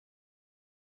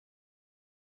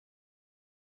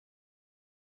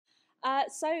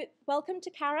So welcome to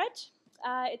CARAD.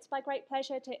 It's my great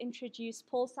pleasure to introduce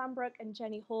Paul Sambrook and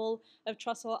Jenny Hall of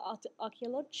Trysor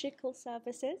Archaeological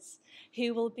Services,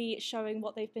 who will be showing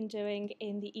what they've been doing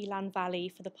in the Elan Valley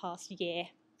for the past year.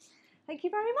 Thank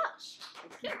you very much.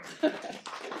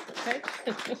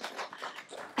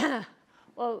 Okay.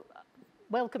 Well,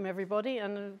 welcome everybody,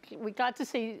 and we're glad to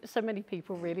see so many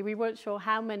people really. We weren't sure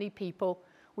how many people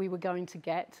we were going to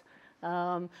get.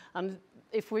 And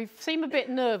if we seem a bit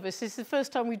nervous, this is the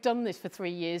first time we've done this for 3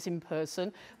 years in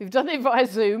person. We've done it via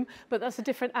Zoom, but that's a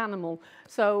different animal.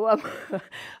 So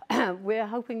we're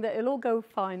hoping that it'll all go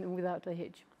fine and without a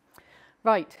hitch.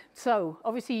 Right, so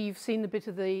obviously you've seen a bit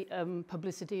of the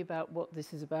publicity about what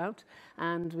this is about,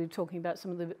 and we're talking about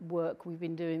some of the work we've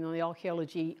been doing on the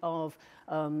archaeology of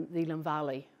the Elan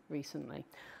Valley recently.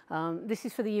 This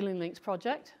is for the Elan Links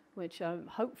project, which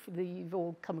hopefully you've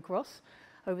all come across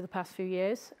over the past few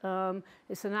years.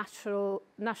 It's a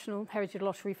National Heritage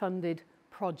Lottery funded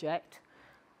project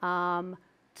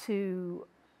to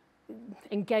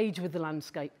engage with the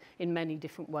landscape in many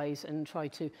different ways and try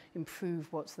to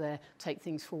improve what's there, take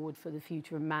things forward for the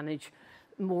future and manage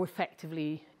more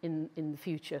effectively in the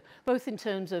future, both in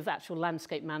terms of actual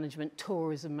landscape management,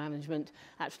 tourism management,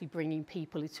 actually bringing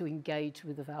people to engage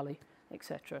with the valley,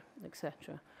 etc.,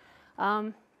 etc.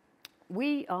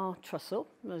 We are Trysor,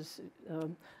 as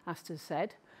Asta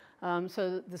said.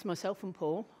 So there's myself and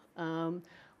Paul.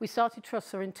 We started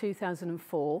Trysor in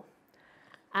 2004,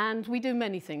 and we do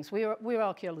many things. We're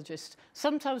archaeologists.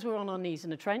 Sometimes we're on our knees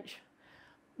in a trench.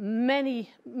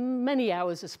 Many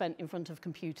hours are spent in front of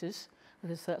computers,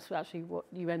 because that's actually what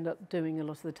you end up doing a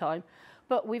lot of the time.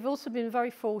 But we've also been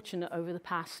very fortunate over the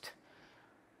past,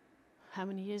 how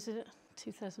many years is it?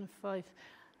 2005.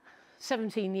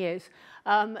 17 years,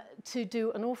 to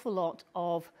do an awful lot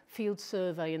of field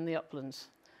survey in the uplands,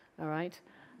 all right?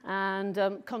 And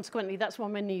consequently, that's why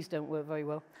my knees don't work very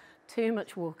well. Too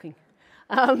much walking.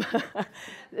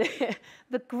 The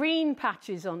green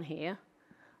patches on here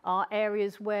are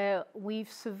areas where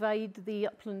we've surveyed the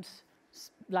uplands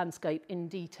landscape in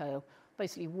detail,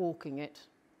 basically walking it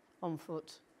on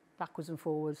foot, backwards and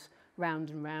forwards, round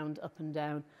and round, up and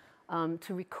down,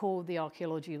 to record the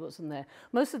archaeology that's in there.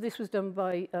 Most of this was done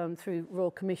by through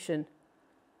Royal Commission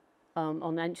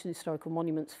on Ancient Historical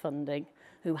Monuments funding,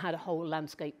 who had a whole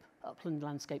upland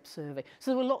landscape survey.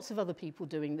 So there were lots of other people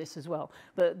doing this as well.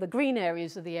 But the green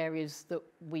areas are the areas that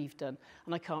we've done.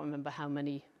 And I can't remember how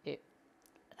many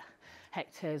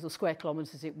hectares or square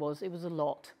kilometres it was. It was a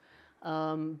lot.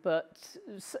 But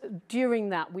during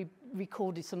that, we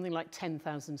recorded something like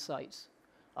 10,000 sites,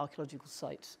 archaeological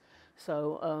sites.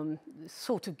 So it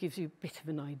sort of gives you a bit of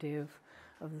an idea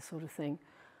of the sort of thing.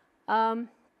 Now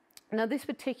this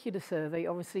particular survey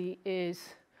obviously is,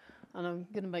 and I'm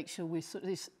going to make sure we're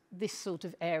this sort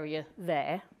of area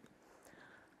there,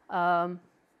 and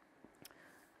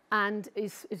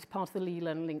is part of the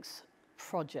Elan Links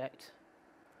project.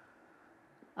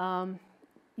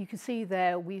 You can see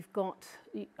there we've got,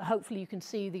 hopefully you can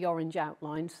see the orange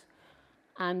outlines,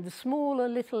 and the smaller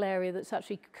little area that's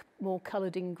actually more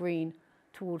coloured in green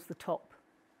towards the top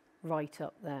right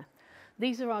up there.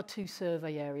 These are our 2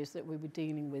 survey areas that we were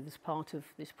dealing with as part of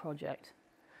this project.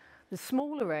 The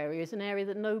smaller area is an area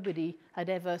that nobody had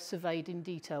ever surveyed in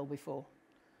detail before.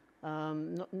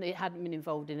 It hadn't been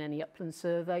involved in any upland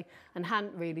survey and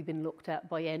hadn't really been looked at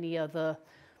by any other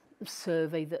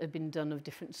survey that had been done of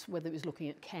different, whether it was looking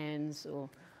at cairns or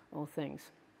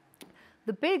things.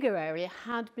 The bigger area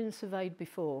had been surveyed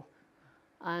before,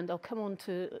 and I'll come on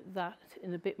to that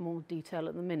in a bit more detail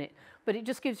at the minute. But it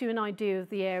just gives you an idea of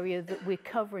the area that we're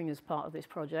covering as part of this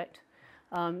project.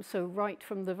 So right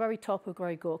from the very top of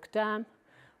Grey Gork Dam,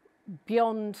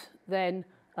 beyond then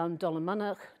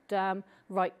Dollarmunnock Dam,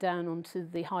 right down onto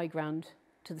the high ground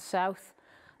to the south,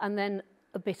 and then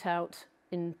a bit out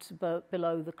into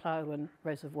below the Clowland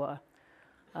Reservoir.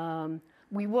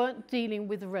 We weren't dealing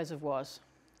with the reservoirs,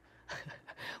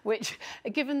 which,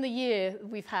 given the year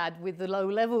we've had with the low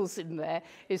levels in there,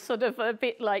 is sort of a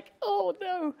bit like, oh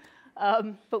no.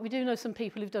 But we do know some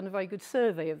people who've done a very good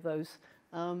survey of those,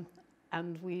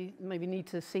 and we maybe need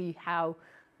to see how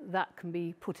that can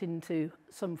be put into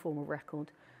some form of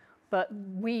record. But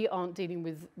we aren't dealing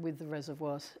with the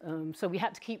reservoirs, so we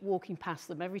had to keep walking past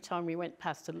them. Every time we went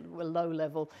past a low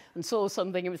level and saw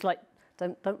something, it was like,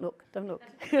 don't look, don't look.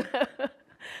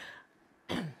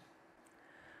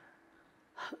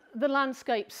 The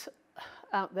landscapes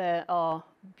out there are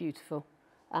beautiful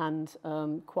and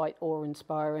quite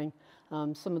awe-inspiring.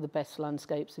 Some of the best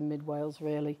landscapes in mid-Wales,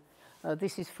 really.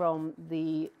 This is from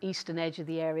the eastern edge of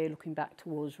the area, looking back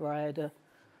towards Rhyadr.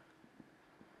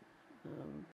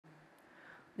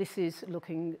 This is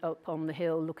looking up on the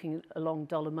hill, looking along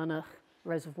Dolomynach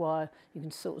Reservoir. You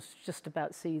can sort of just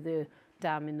about see the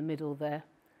dam in the middle there.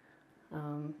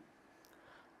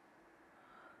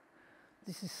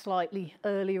 This is slightly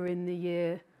earlier in the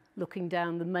year, looking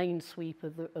down the main sweep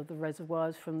of the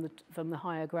reservoirs from the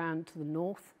higher ground to the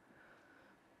north.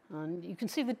 And you can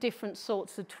see the different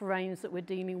sorts of terrains that we're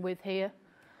dealing with here.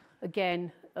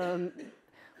 Again,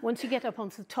 once you get up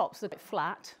onto the tops, they're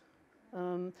flat.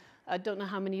 I don't know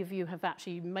how many of you have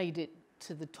actually made it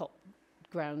to the top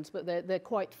grounds, but they're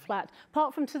quite flat,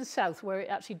 apart from to the south, where it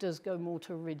actually does go more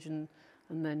to a ridge and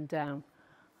then down.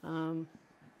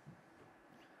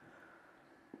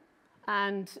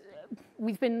 And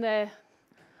we've been there,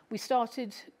 we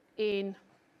started in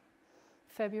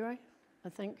February, I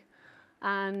think,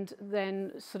 and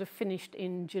then sort of finished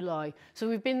in July. So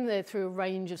we've been there through a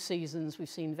range of seasons. We've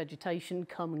seen vegetation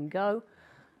come and go,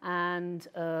 and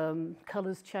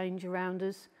colours change around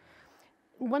us.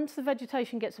 Once the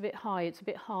vegetation gets a bit high, it's a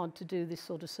bit hard to do this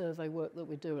sort of survey work that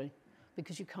we're doing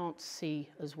because you can't see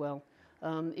as well.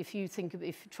 If you're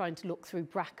trying to look through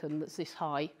bracken that's this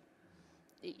high,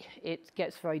 it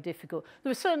gets very difficult.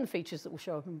 There are certain features that will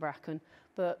show up in bracken,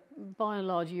 but by and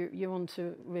large, you're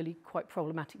onto really quite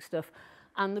problematic stuff.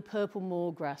 And the purple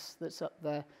moorgrass that's up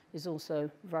there is also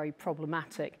very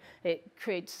problematic. It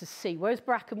creates the sea, whereas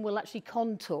bracken will actually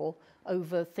contour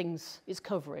over things it's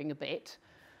covering a bit.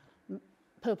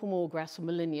 Purple moorgrass or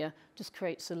Molinia just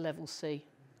creates a level sea,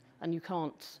 and you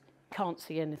can't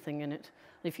see anything in it.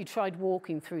 And if you tried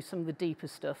walking through some of the deeper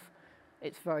stuff,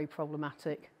 it's very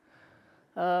problematic.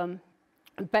 The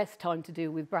best time to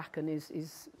deal with bracken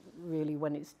is really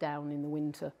when it's down in the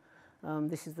winter.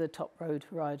 This is the top road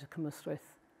ride to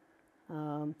Cymystwyth.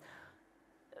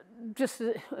 Just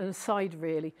an aside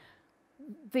really,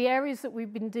 the areas that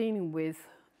we've been dealing with,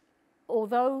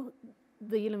 although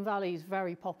the Elan Valley is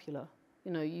very popular,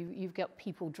 you know, you've got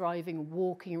people driving and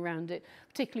walking around it,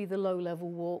 particularly the low-level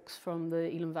walks from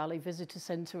the Elan Valley Visitor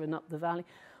Centre and up the valley.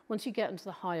 Once you get into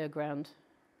the higher ground,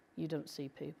 you don't see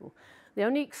people. The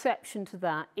only exception to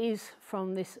that is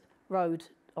from this road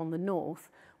on the north,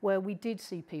 where we did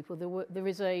see people. There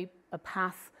is a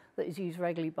path that is used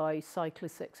regularly by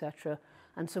cyclists, etc.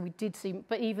 And so we did see,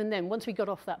 but even then, once we got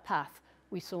off that path,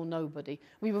 we saw nobody.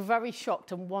 We were very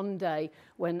shocked on one day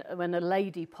when a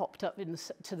lady popped up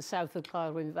to the south of the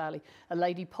Clywyn Valley. A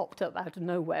lady popped up out of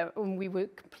nowhere, and we were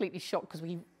completely shocked because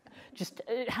we just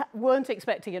weren't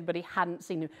expecting anybody, hadn't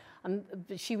seen her. And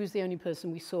she was the only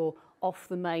person we saw off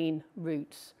the main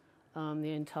routes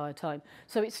the entire time.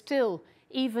 So it's still,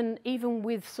 even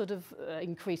with sort of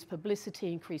increased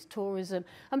publicity, increased tourism,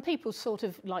 and people sort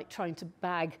of like trying to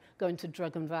bag going to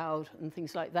Dragonvawr and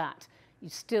things like that, you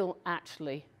still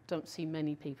actually don't see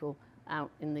many people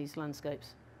out in these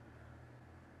landscapes.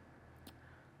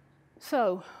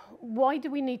 So why do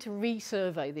we need to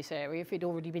resurvey this area if it'd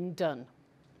already been done?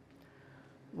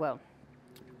 Well,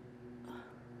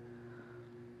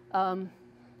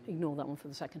 ignore that one for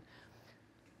the second.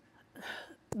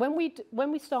 When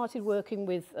we started working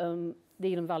with the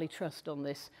Elan Valley Trust on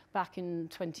this back in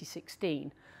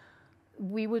 2016,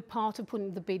 we were part of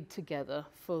putting the bid together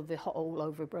for the whole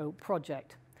Overbrow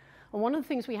project. And one of the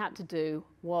things we had to do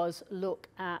was look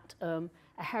at a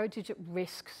heritage at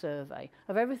risk survey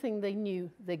of everything they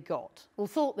knew they got, or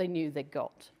thought they knew they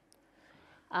got.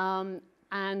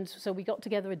 And so we got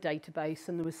together a database,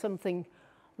 and there was something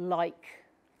like,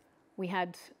 we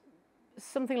had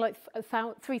something like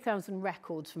 3,000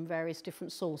 records from various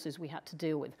different sources we had to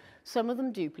deal with. Some of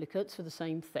them duplicates for the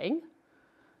same thing.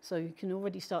 So you can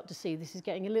already start to see this is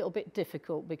getting a little bit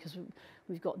difficult because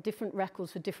we've got different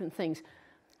records for different things.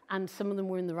 And some of them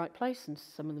were in the right place and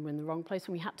some of them were in the wrong place.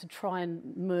 And we had to try and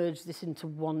merge this into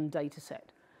one data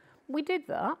set. We did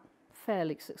that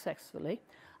fairly successfully.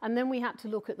 And then we had to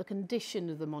look at the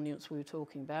condition of the monuments we were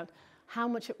talking about, how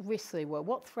much at risk they were,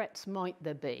 what threats might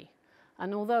there be.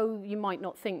 And although you might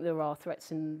not think there are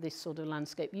threats in this sort of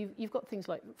landscape, you've got things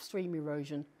like stream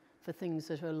erosion for things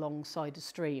that are alongside a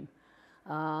stream.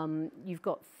 You've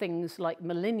got things like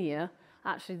Molinia,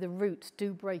 actually the roots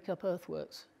do break up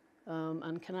earthworks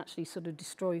and can actually sort of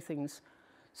destroy things.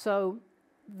 So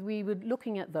we were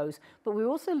looking at those, but we were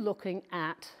also looking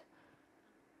at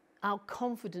our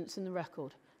confidence in the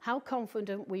record. How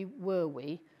confident were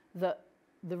we that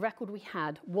the record we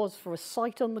had was for a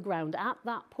site on the ground at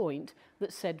that point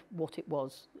that said what it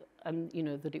was, and you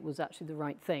know that it was actually the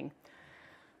right thing.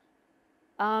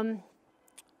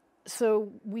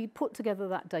 So we put together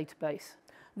that database.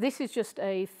 This is just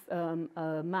a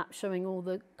map showing all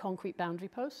the concrete boundary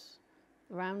posts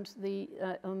around the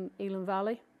Elan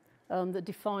Valley that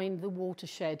define the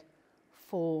watershed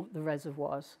for the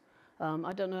reservoirs.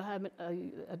 I don't know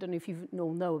I don't know if you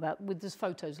all know about. There's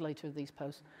photos later of these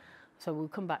posts, so we'll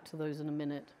come back to those in a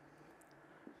minute.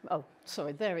 Oh,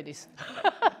 sorry, there it is.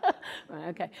 Right,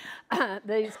 okay.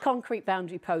 These concrete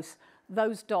boundary posts.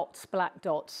 Those dots, black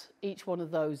dots. Each one of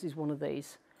those is one of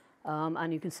these,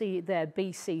 and you can see there.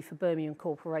 BC for Birmingham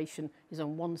Corporation is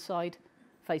on one side,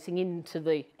 facing into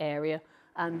the area,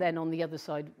 and then on the other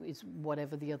side is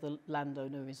whatever the other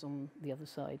landowner is on the other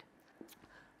side.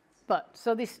 But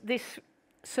so this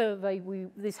survey,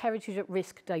 this Heritage at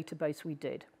Risk database we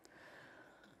did,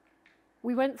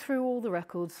 we went through all the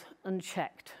records and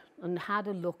checked and had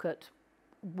a look at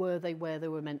were they where they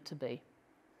were meant to be.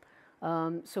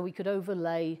 So we could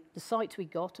overlay the sites we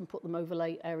got and put them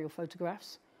overlay aerial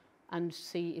photographs and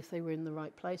see if they were in the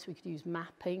right place. We could use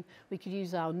mapping. We could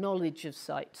use our knowledge of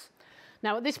sites.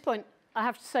 Now, at this point, I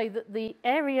have to say that the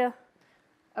area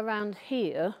around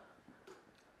here,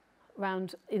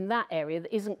 around in that area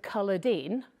that isn't coloured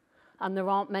in, and there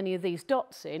aren't many of these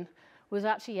dots in, was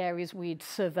actually areas we'd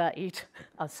surveyed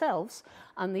ourselves,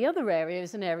 and the other area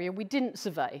is an area we didn't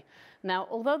survey. Now,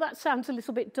 although that sounds a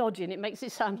little bit dodgy, and it makes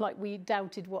it sound like we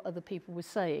doubted what other people were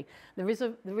saying, there is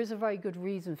a very good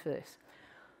reason for this.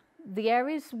 The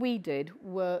areas we did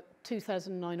were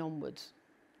 2009 onwards,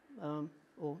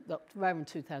 or around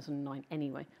 2009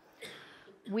 anyway.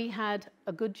 We had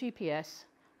a good GPS,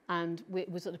 and it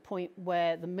was at a point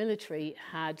where the military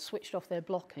had switched off their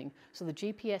blocking, so the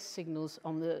GPS signals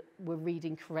were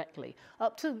reading correctly.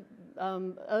 Up to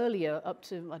earlier, up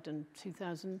to I don't know,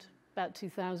 2000, about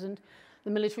 2000, the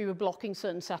military were blocking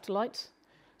certain satellites,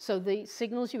 so the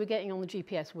signals you were getting on the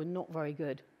GPS were not very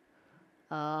good.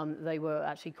 They were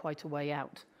actually quite a way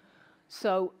out.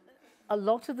 So a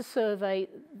lot of the survey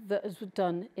that was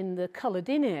done in the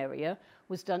coloured-in area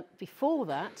was done before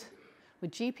that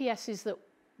with GPSs that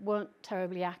weren't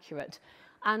terribly accurate.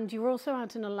 And you're also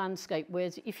out in a landscape where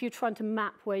if you're trying to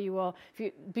map where you are,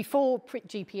 before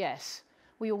GPS,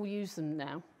 we all use them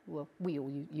now. Well, we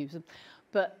all use them,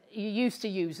 but you're used to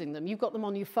using them. You've got them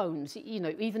on your phones. You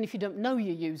know, even if you don't know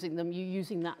you're using them, you're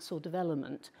using that sort of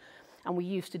element. And we're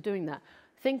used to doing that.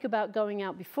 Think about going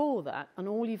out before that, and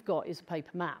all you've got is a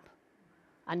paper map.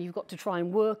 And you've got to try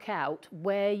and work out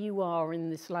where you are in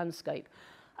this landscape.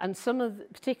 And some of,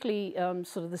 particularly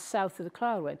sort of the south of the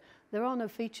Cloudwain, there are no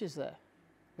features there,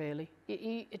 really.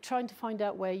 You're trying to find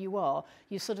out where you are.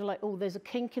 You're sort of like, oh, there's a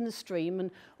kink in the stream,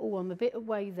 and oh, I'm a bit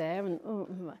away there. And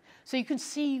oh. So you can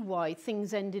see why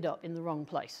things ended up in the wrong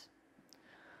place.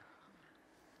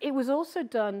 It was also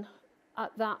done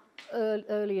at that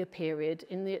earlier period,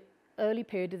 in the early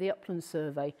period of the Upland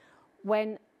Survey,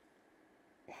 when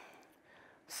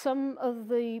some of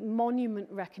the monument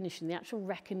recognition, the actual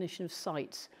recognition of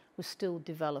sites, was still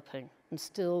developing, and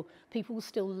people were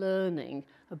still learning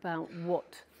about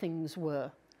what things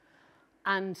were.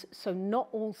 And so not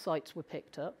all sites were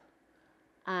picked up,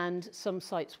 and some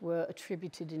sites were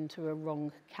attributed into a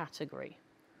wrong category.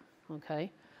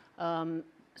 Okay,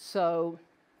 so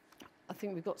I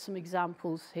think we've got some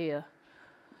examples here.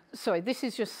 Sorry, this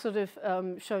is just sort of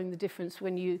showing the difference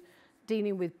when you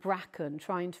dealing with bracken,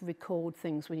 trying to record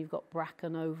things when you've got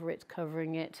bracken over it,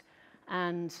 covering it,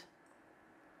 and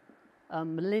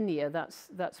Molinia,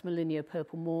 that's Molinia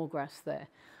purple moorgrass there.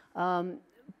 And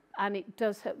it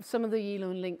does have, some of the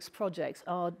Elan Links projects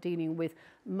are dealing with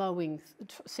mowing,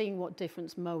 seeing what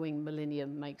difference mowing Molinia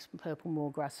makes from purple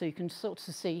moorgrass. So you can sort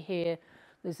of see here,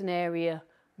 there's an area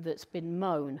that's been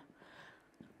mown.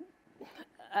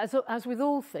 As with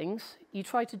all things, you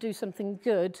try to do something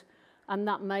good, and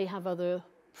that may have other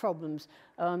problems.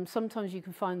 Sometimes you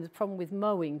can find the problem with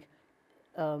mowing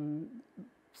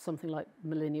something like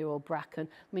Molinia or bracken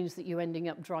means that you're ending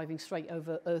up driving straight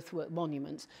over earthwork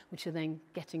monuments, which are then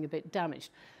getting a bit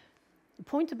damaged. The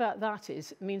point about that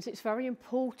is, it means it's very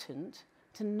important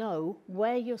to know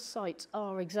where your sites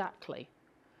are exactly,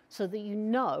 so that you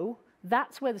know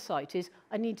that's where the site is,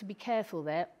 I need to be careful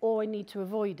there, or I need to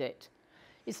avoid it.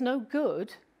 It's no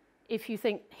good if you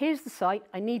think, here's the site,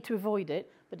 I need to avoid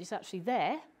it, but it's actually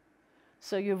there.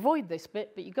 So you avoid this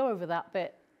bit, but you go over that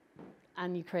bit,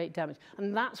 and you create damage.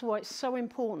 And that's why it's so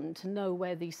important to know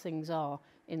where these things are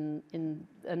in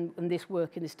this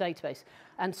work in this database,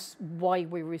 and why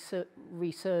we're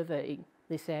resurveying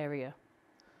this area.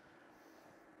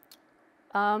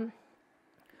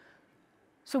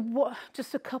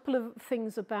 Just a couple of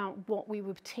things about what we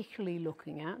were particularly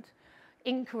looking at.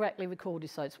 Incorrectly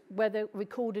recorded sites, where they're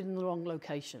recorded in the wrong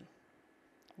location.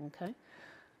 Okay.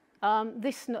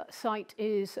 This site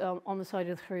is on the side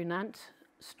of the Hrunant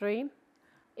stream.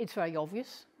 It's very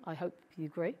obvious. I hope you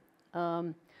agree.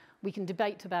 We can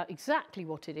debate about exactly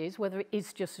what it is, whether it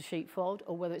is just a sheepfold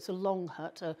or whether it's a long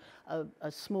hut,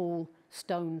 a small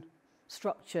stone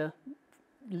structure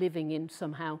living in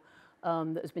somehow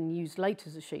that has been used later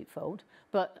as a sheepfold.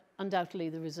 But undoubtedly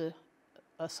there is a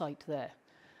site there.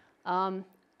 And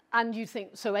you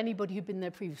think, so anybody who'd been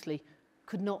there previously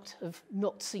could not have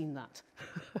not seen that.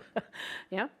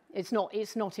 Yeah, it's not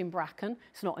in Bracken,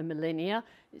 it's not in Molinia,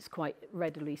 it's quite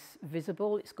readily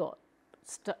visible, it's got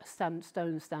stones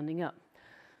standing up.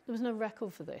 There was no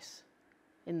record for this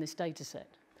in this data set.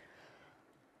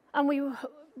 And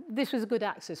this was a good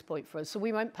access point for us, so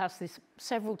we went past this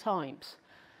several times,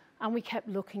 and we kept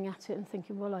looking at it and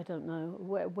thinking, well, I don't know,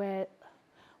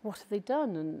 what have they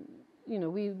done? And, you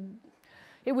know,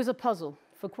 it was a puzzle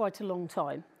for quite a long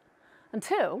time,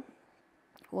 until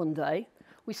one day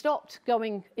we stopped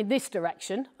going in this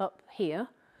direction up here.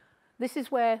 This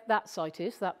is where that site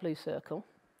is, that blue circle.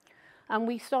 And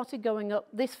we started going up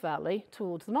this valley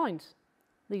towards the mines.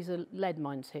 These are lead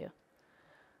mines here.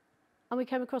 And we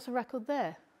came across a record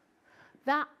there.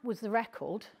 That was the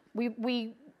record.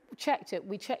 We checked it.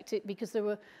 We checked it because there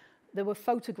were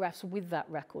photographs with that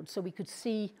record, so we could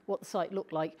see what the site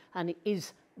looked like, and it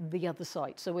is the other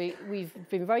site. So we've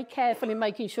been very careful in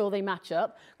making sure they match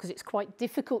up, because it's quite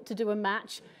difficult to do a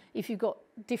match if you've got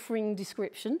differing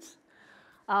descriptions.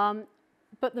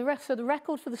 But the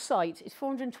record for the site is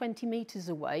 420 metres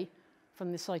away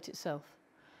from the site itself.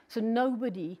 So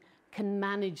nobody can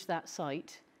manage that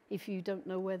site if you don't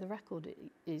know where the record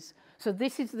is. So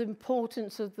this is the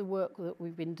importance of the work that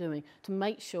we've been doing, to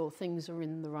make sure things are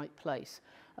in the right place.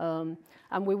 And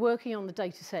we're working on the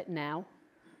data set now.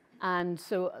 And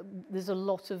so there's a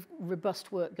lot of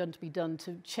robust work going to be done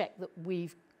to check that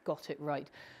we've got it right.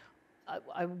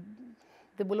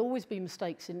 There will always be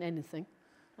mistakes in anything.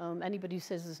 Anybody who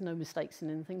says there's no mistakes in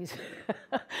anything is...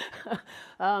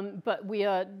 but we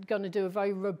are going to do a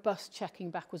very robust checking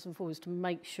backwards and forwards to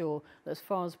make sure that as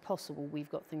far as possible we've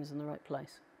got things in the right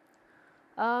place.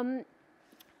 And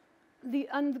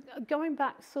going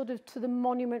back sort of to the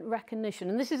monument recognition,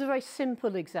 and this is a very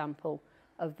simple example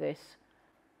of this,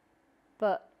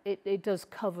 but it does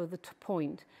cover the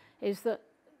point, is that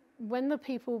when the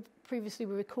people previously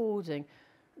were recording,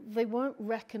 they weren't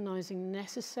recognising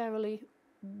necessarily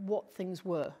what things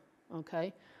were,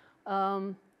 okay?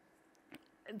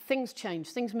 Things change,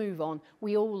 things move on,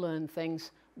 we all learn things,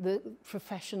 the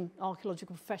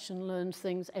archaeological profession learns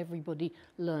things, everybody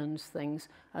learns things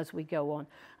as we go on.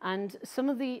 And some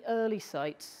of the early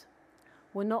sites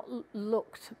were not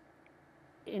looked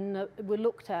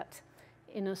at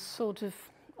in a sort of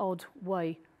odd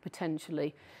way,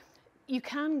 potentially. You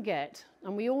can get,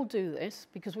 and we all do this,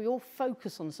 because we all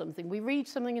focus on something. We read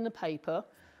something in the paper,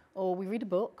 or we read a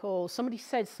book, or somebody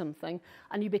says something,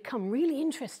 and you become really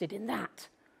interested in that.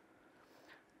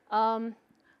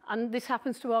 And this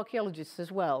happens to archaeologists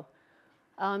as well.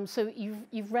 So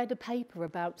you've read a paper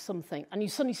about something, and you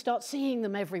suddenly start seeing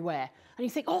them everywhere, and you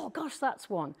think, oh gosh, that's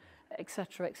one,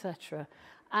 etc., etc.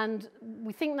 And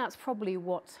we think that's probably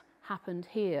what happened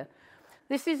here.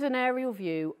 This is an aerial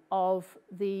view of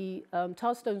the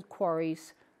Tarstone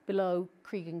quarries below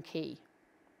Cregan Quay.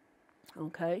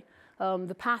 Okay,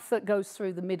 the path that goes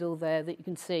through the middle there that you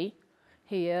can see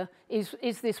here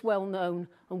is this well-known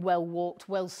and well-walked,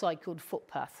 well-cycled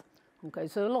footpath. Okay,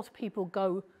 so a lot of people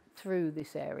go through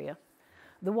this area.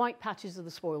 The white patches are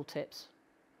the spoil tips,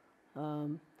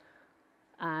 and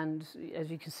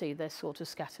as you can see, they're sort of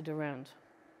scattered around.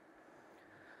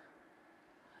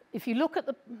 If you look at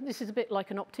this is a bit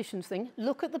like an optician's thing,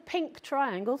 look at the pink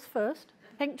triangles first.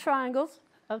 Pink triangles,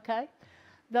 okay?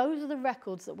 Those are the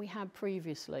records that we had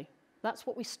previously. That's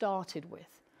what we started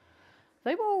with.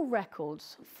 They were all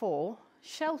records for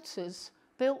shelters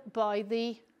built by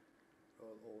the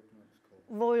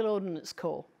Royal Ordnance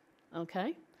Corps,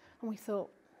 okay? And we thought,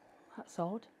 that's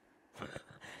odd.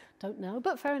 Don't know,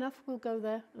 but fair enough, we'll go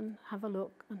there and have a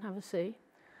look and have a see.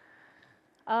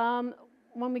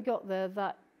 When we got there,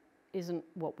 that isn't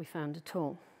what we found at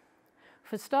all.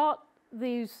 For a start,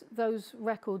 those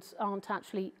records aren't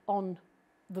actually on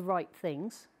the right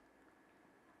things,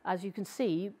 as you can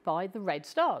see by the red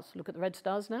stars. Look at the red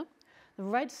stars now. The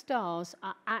red stars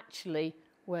are actually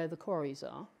where the quarries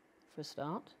are, for a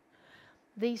start.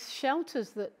 These shelters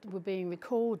that were being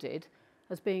recorded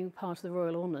as being part of the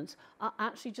Royal Ordnance are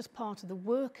actually just part of the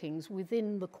workings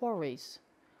within the quarries.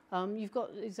 You've got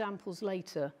examples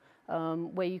later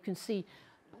where you can see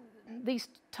these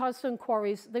Tarstone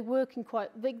quarries, they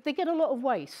get a lot of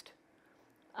waste.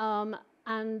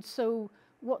 And so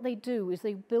what they do is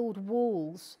they build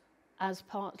walls as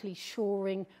partly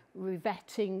shoring,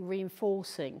 revetting,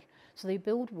 reinforcing. So they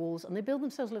build walls and they build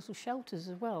themselves little shelters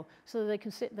as well, so they can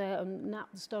sit there and nap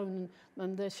the stone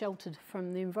and they're sheltered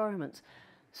from the environment.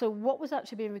 So what was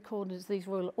actually being recorded as these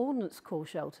Royal Ordnance Corps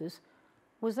shelters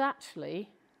was actually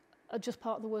just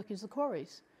part of the workings of the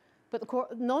quarries. But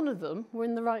none of them were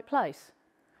in the right place.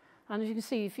 And as you can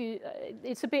see,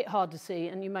 it's a bit hard to see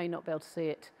and you may not be able to see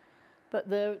it, but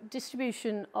the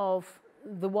distribution of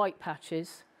the white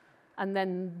patches and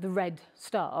then the red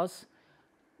stars,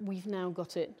 we've now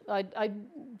got it. I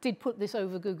did put this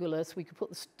over Google Earth so we could put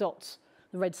the dots,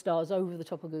 the red stars, over the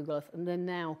top of Google Earth, and they're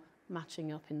now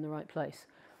matching up in the right place.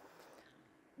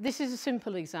 This is a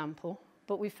simple example,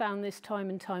 but we found this time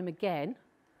and time again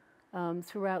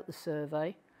throughout the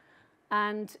survey.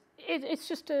 And it's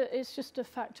just a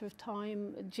factor of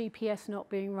time, GPS not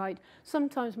being right,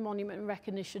 sometimes monument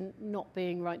recognition not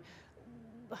being right.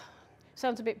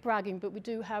 Sounds a bit bragging, but we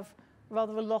do have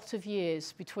rather a lot of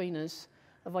years between us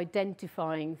of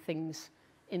identifying things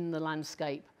in the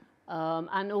landscape.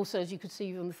 And also, as you could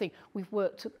see on the thing, we've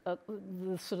worked at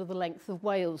the sort of the length of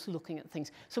Wales looking at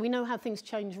things. So we know how things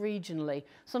change regionally.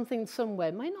 Something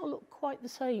somewhere may not look quite the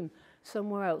same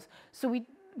somewhere else. So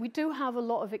we do have a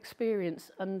lot of experience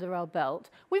under our belt.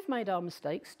 We've made our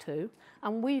mistakes too,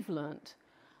 and we've learnt.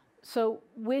 So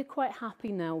we're quite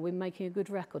happy now, we're making a good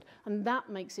record, and that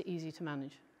makes it easy to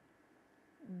manage.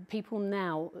 People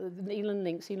now, the Elan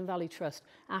Links, Elan Valley Trust,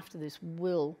 after this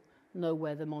will know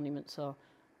where the monuments are.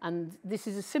 And this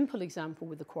is a simple example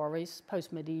with the quarries,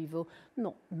 post-medieval,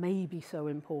 not maybe so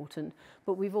important,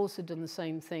 but we've also done the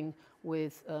same thing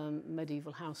with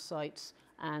medieval house sites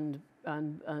and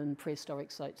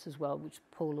prehistoric sites as well, which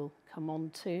Paul will come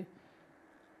on to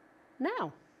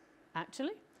now,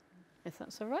 actually, if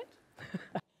that's all right.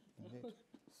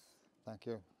 Thank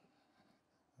you.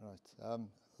 Right.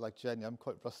 Like Jenny, I'm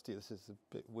quite rusty. This is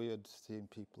a bit weird seeing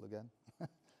people again.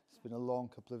 It's been a long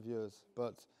couple of years,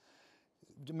 but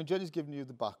I mean, Jenny's given you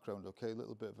the background, okay, a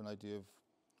little bit of an idea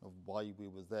of why we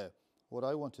were there. What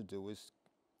I want to do is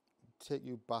take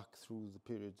you back through the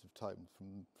periods of time,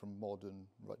 from modern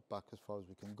right back as far as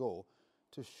we can go,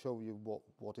 to show you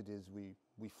what it is we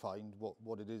find,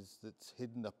 what it is that's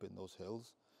hidden up in those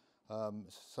hills.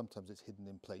 Sometimes it's hidden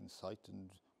in plain sight,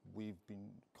 and we've been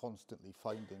constantly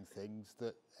finding things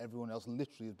that everyone else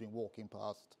literally has been walking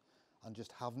past and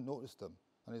just haven't noticed them.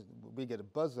 And we get a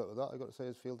buzz out of that, I've got to say,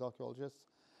 as field archaeologists.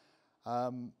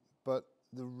 But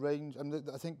the range, and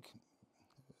I think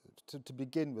to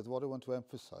begin with, what I want to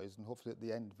emphasise, and hopefully at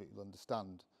the end of it you'll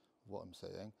understand what I'm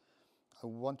saying, I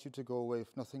want you to go away,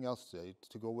 if nothing else today,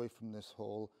 to go away from this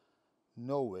whole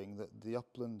knowing that the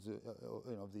uplands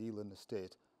of the Elan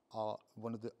estate are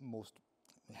one of the most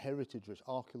heritage-rich,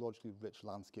 archaeologically rich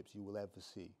landscapes you will ever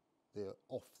see. They're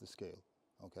off the scale,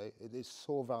 okay? It is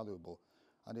so valuable.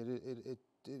 And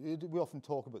we often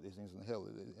talk about these things on the hill,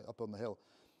 up on the hill.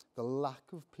 The lack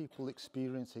of people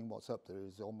experiencing what's up there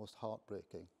is almost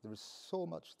heartbreaking. There is so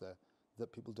much there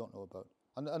that people don't know about.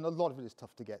 And a lot of it is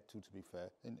tough to get to be fair,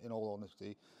 in all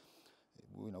honesty.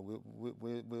 You know,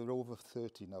 we're over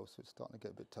 30 now, so it's starting to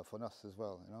get a bit tough on us as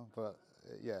well, you know. But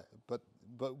yeah, but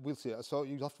we'll see. So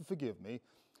you'll have to forgive me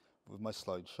with my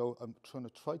slideshow. I'm trying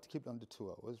to keep it under 2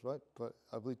 hours, right? But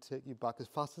I will take you back as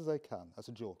fast as I can. As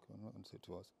a joke, I'm not going to say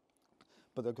 2 hours.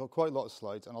 But they've got quite a lot of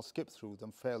slides, and I'll skip through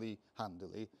them fairly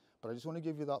handily. But I just want to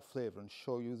give you that flavour and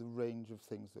show you the range of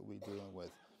things that we're dealing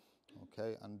with.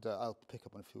 Okay, and I'll pick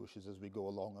up on a few issues as we go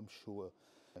along, I'm sure.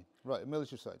 Right,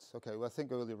 military sites. Okay, well, I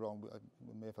think earlier on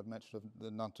we may have had mention of the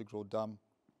Nantygro Dam.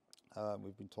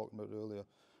 We've been talking about earlier.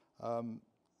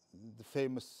 The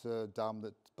famous dam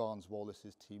that Barnes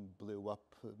Wallace's team blew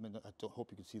up. I mean, I hope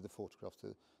you can see the photographs.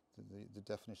 The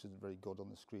definition isn't very good on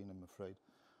the screen, I'm afraid.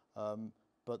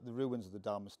 But the ruins of the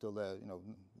dam are still there, you know,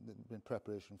 in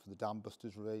preparation for the dam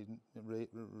busters raid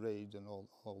and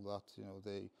all that. You know,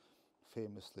 they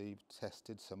famously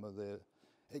tested some of the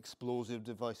explosive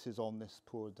devices on this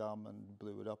poor dam and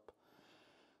blew it up.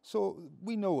 So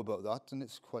we know about that, and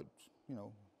it's quite, you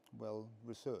know, well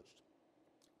researched.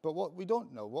 But what we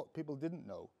don't know, what people didn't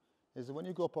know, is that when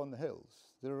you go up on the hills,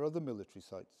 there are other military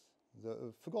sites that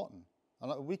are forgotten.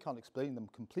 And we can't explain them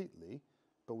completely,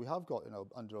 but we have got, you know,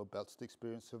 under our belts the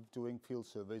experience of doing field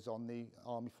surveys on the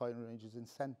army firing ranges in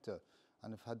Centre,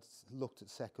 and have looked at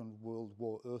Second World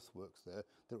War earthworks there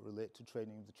that relate to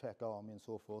training of the Czech army and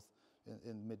so forth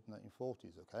in the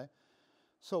mid-1940s, okay?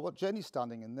 So what Jenny's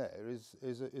standing in there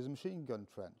is a machine gun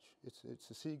trench. It's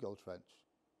a seagull trench,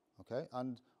 okay?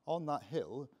 And on that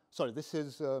hill, sorry, this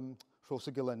is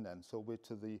Trysor then, so we're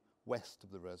to the west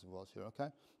of the reservoirs here, okay?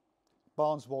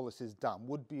 Barnes Wallace's dam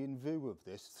would be in view of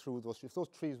this through those. If those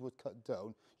trees were cut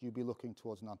down, you'd be looking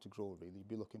towards Nantygro, really. You'd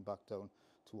be looking back down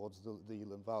towards the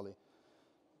Elan Valley.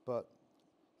 But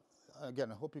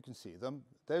again, I hope you can see them.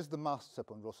 There's the masts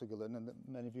up on Rosagillan, and that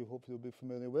many of you hopefully will be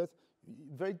familiar with.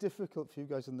 Very difficult for you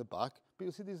guys in the back, but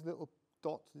you'll see these little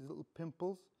dots, these little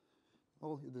pimples.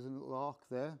 Oh, there's a little arc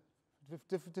there.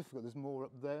 Difficult, there's more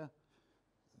up there.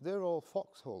 They're all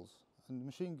foxholes and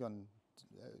machine gun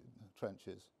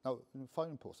trenches. Now,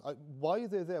 firing posts. Why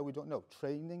they're there, we don't know.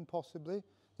 Training, possibly.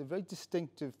 They're very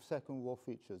distinctive Second War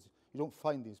features. You don't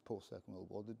find these post-Second World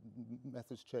War. The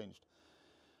methods changed.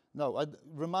 Now, I'd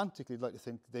romantically like to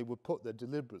think they were put there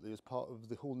deliberately as part of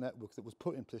the whole network that was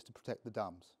put in place to protect the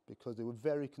dams, because they were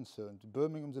very concerned.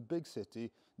 Birmingham's a big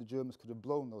city. The Germans could have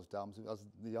blown those dams, as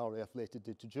the RAF later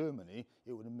did to Germany.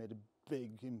 It would have made a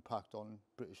big impact on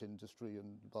British industry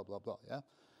and blah, blah, blah, yeah?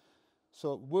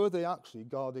 So were they actually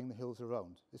guarding the hills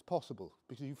around? It's possible,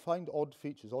 because you find odd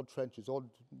features, odd trenches, odd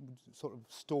sort of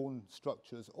stone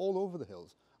structures all over the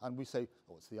hills. And we say,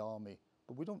 oh, it's the army.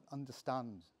 But we don't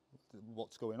understand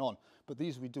what's going on. But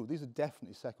these we do. These are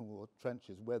definitely Second War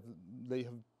trenches where they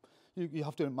have, you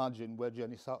have to imagine where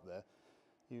Jenny sat there.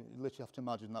 You literally have to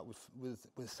imagine that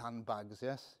with sandbags,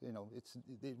 yes? You know,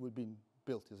 it would have been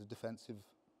built as a defensive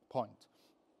point.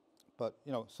 But,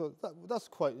 you know, so that's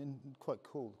quite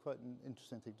cool, quite an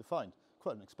interesting thing to find,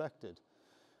 quite unexpected.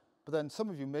 But then some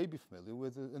of you may be familiar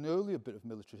with an earlier bit of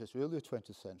military history, earlier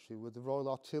 20th century, where the Royal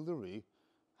Artillery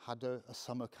had a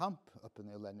summer camp up in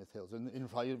the Elenith Hills. And in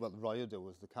Rhyadr, well, Rhyadr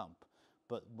was the camp.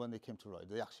 But when they came to Rhyadr,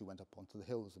 they actually went up onto the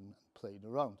hills and played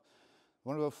around.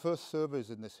 One of our first surveys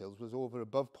in this hills was over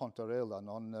above Pont Elan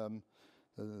on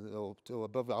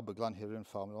above Aberglan here in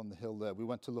Farm, on the hill there. We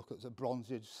went to look at the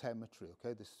Bronze Age cemetery,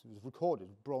 okay? This was recorded,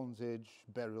 Bronze Age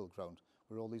burial ground,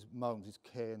 where all these mounds, these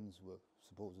cairns were,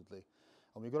 supposedly.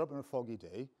 And we got up on a foggy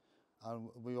day, and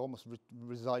we almost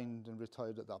resigned and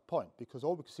retired at that point, because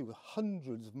all we could see were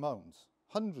hundreds of mounds,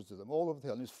 hundreds of them, all over the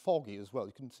hill, and it's foggy as well,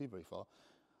 you couldn't see very far.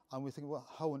 And we think, well,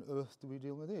 how on earth do we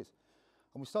deal with these?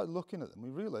 And we started looking at them. We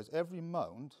realised every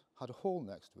mound had a hole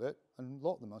next to it, and a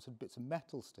lot of the mounds had bits of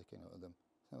metal sticking out of them.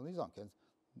 Now, these aren't cairns.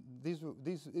 It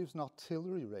was an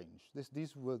artillery range.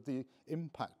 These were the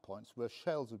impact points where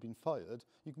shells had been fired.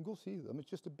 You can go see them. It's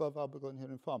just above Aberglan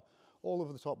here in Farm, all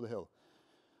over the top of the hill.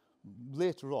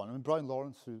 Later on, I mean, Brian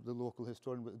Lawrence, the local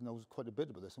historian, knows quite a bit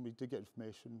about this, and we did get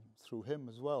information through him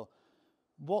as well.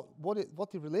 What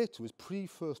they relate to is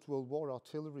pre-First World War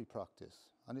artillery practice.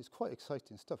 And it's quite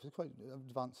exciting stuff. It's quite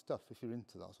advanced stuff if you're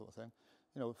into that sort of thing.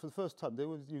 You know, for the first time, they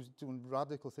were doing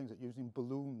radical things like using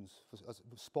balloons, as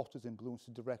spotters in balloons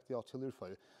to direct the artillery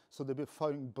fire. So they'd be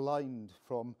firing blind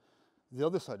from the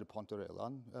other side of Pont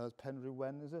Elan, Penrhyw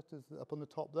Wen, is up on the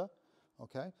top there?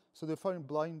 Okay, so they're firing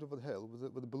blind over the hill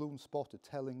with a balloon spotter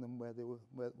telling them where they were,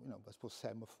 you know, I suppose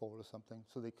semaphore or something,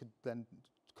 so they could then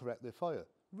correct their fire.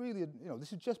 Really, you know,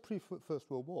 this is just pre-First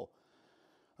World War.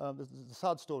 The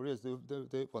sad story is,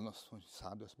 well, not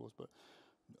sad, I suppose, but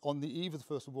on the eve of the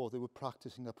First World War, they were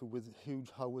practicing up with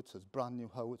huge howitzers, brand new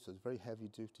howitzers, very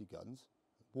heavy-duty guns.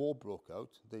 War broke out.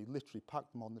 They literally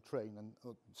packed them on the train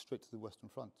and straight to the Western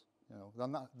Front. You know,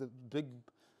 and the big,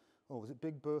 was it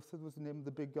Big Bertha was the name of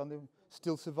the big gun? It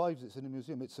still survives. It's in a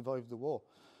museum. It survived the war.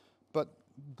 But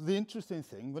the interesting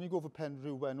thing, when you go over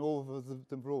Penrhyw Wen, over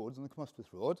the roads on the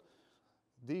Cwmystwyth Road,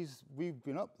 we've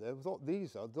been up there, we thought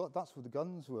that's where the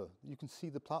guns were. You can see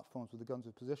the platforms where the guns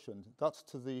are positioned. That's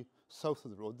to the south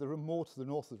of the road. There are more to the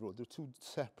north of the road. They're two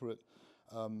separate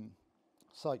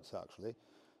sites, actually.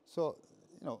 So,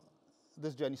 you know,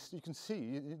 there's Jenny. You can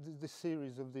see this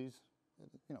series of these,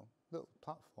 you know, little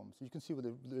platforms. You can see where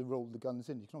they rolled the guns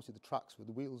in. You can also see the tracks where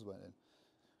the wheels went in.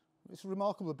 It's a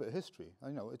remarkable bit of history.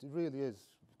 I know, it really is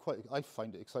quite, I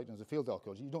find it exciting as a field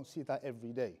archaeologist. You don't see that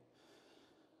every day.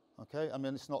 Okay, I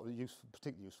mean, it's not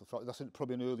particularly useful. That's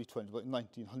probably in early 20s, like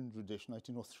 1900-ish,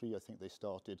 1903, I think they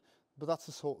started. But that's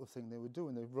the sort of thing they were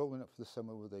doing. They were rolling up for the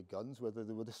summer with their guns, whether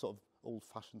they were this sort of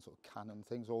old-fashioned sort of cannon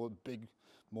things or big,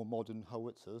 more modern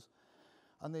howitzers.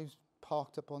 And they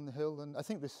parked up on the hill. And I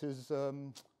think this is,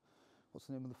 what's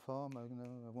the name of the farm?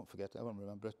 I won't forget it. I won't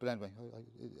remember it. But anyway,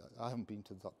 I haven't been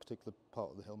to that particular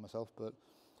part of the hill myself, but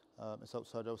it's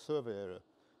outside our survey area.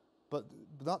 But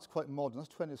that's quite modern, that's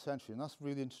 20th century, and that's a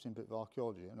really interesting bit of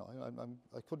archaeology. You know,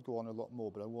 I could go on a lot more,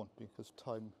 but I won't, because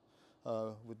time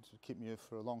would keep me here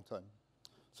for a long time.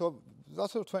 So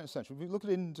that's sort of 20th century. If we look at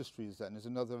industries then, there's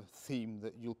another theme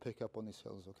that you'll pick up on these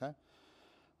hills, okay?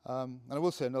 And I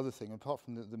will say another thing, apart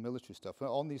from the military stuff,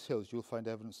 on these hills you'll find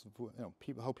evidence of, you know,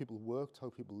 how people worked, how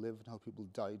people lived, and how people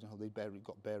died, and how they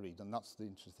got buried. And that's the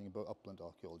interesting thing about upland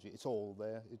archaeology. It's all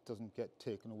there. It doesn't get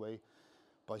taken away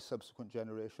by subsequent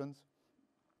generations.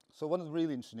 So one of the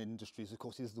really interesting industries, of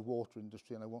course, is the water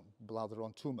industry, and I won't blather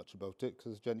on too much about it,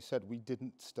 because as Jenny said, we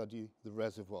didn't study the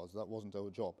reservoirs. That wasn't our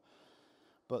job.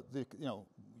 But,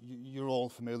 you're all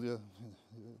familiar,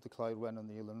 the Clyde Wen and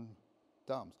the Elan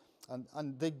dams.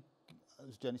 And they,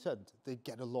 as Jenny said, they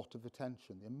get a lot of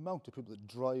attention. The amount of people that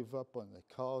drive up on their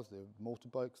cars, their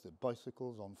motorbikes, their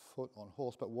bicycles, on foot, on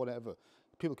horseback, whatever.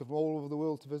 People come from all over the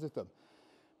world to visit them.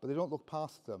 But they don't look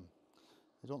past them.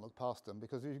 They don't look past them,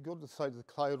 because if you go to the side of the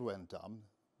Clyde Wen Dam,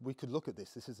 we could look at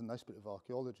this. This is a nice bit of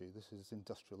archaeology. This is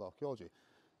industrial archaeology.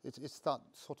 It's that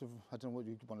sort of, I don't know what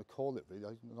you want to call it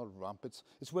really, not a ramp.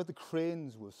 It's where the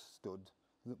cranes were stood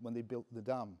when they built the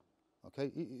dam.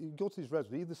 Okay, you go to these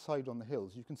reservoirs, either side on the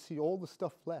hills, you can see all the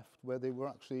stuff left where they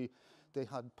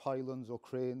had pylons or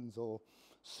cranes or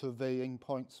surveying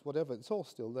points, whatever. It's all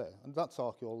still there, and that's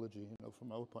archaeology,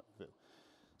 from our point of view.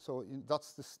 So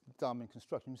that's the dam in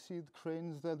construction. You see the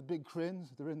cranes there, the big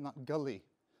cranes, they're in that gully.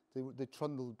 They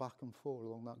trundled back and forth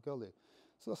along that gully.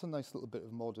 So that's a nice little bit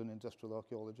of modern industrial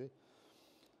archaeology.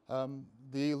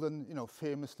 The Elan,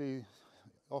 famously,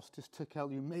 Ostis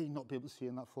Tickell, you may not be able to see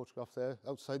in that photograph there,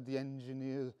 outside the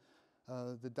engineer's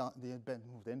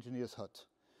hut.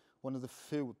 One of the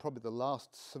few, probably the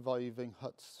last surviving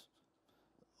huts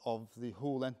of the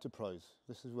whole enterprise.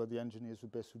 This is where the engineers were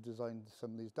based who designed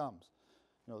some of these dams.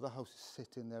 The house is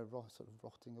sitting there, sort of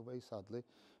rotting away, sadly.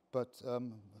 But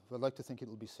I'd like to think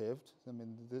it'll be saved. I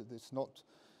mean, it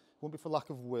won't be for lack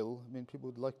of will. I mean, people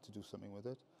would like to do something with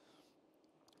it.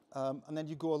 And then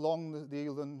you go along the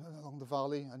Elan, along the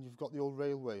valley, and you've got the old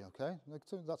railway, okay?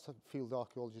 So that's a field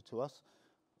archaeology to us.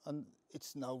 And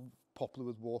it's now popular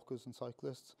with walkers and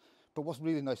cyclists. But what's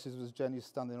really nice is Jenny's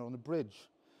standing on a bridge.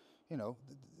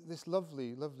 This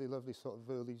lovely, lovely, lovely sort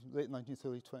of late 19th,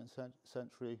 early 20th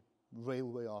century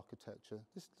railway architecture.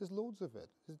 There's loads of it.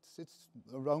 It's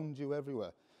around you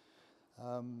everywhere.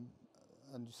 And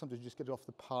sometimes you just get off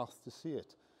the path to see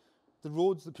it. The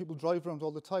roads that people drive around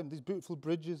all the time, these beautiful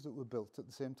bridges that were built at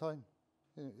the same time.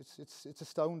 It's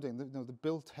astounding. The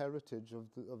built heritage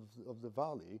of the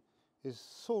valley is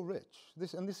so rich.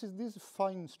 These are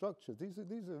fine structures. These are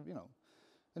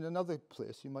in another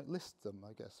place you might list them,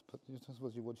 I guess, but I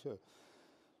suppose you would here.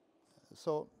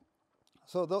 So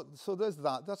there's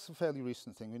that. That's a fairly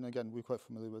recent thing. And again, we're quite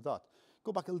familiar with that.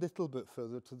 Go back a little bit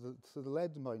further to the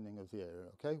lead mining of the area,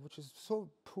 okay, which is so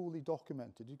poorly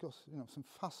documented. You've got some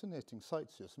fascinating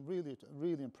sites here, some really,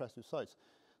 really impressive sites.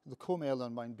 The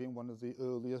Elan mine being one of the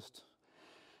earliest,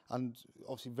 and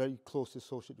obviously very closely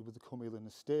associated with the Elan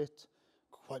estate.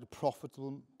 Quite a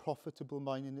profitable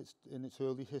mine in its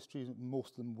early history.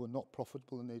 Most of them were not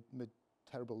profitable, and they made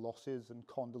terrible losses and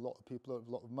conned a lot of people out of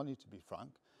a lot of money, to be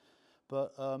frank.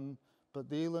 But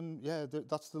the Elan,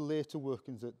 that's the later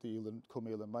workings at the Elan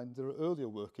mine. There are earlier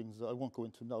workings that I won't go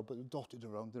into now, but dotted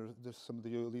around. There's some of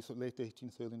the early, late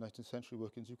 18th, early 19th century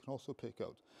workings you can also pick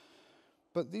out.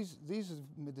 But these have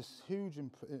made this huge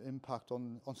impact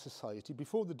on society.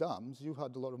 Before the dams, you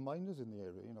had a lot of miners in the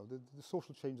area. The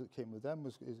social change that came with them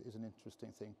is an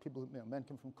interesting thing. People, men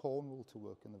came from Cornwall to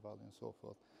work in the valley and so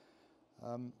forth.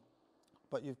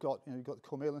 But you've got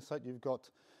the Elan site. You've got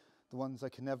the ones I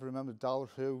can never remember: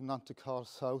 Dalrhew, Nantycar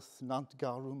South,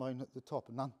 Nantgarw mine at the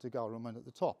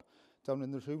top, down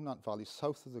in the Rhwnant Valley,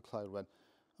 south of the Clyde Wen.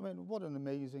 I mean, what an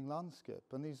amazing landscape.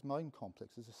 And these mine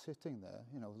complexes are sitting there,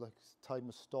 like time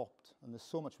has stopped, and there's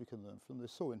so much we can learn from them. They're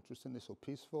so interesting, they're so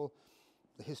peaceful.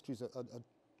 The histories are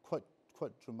quite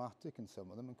dramatic in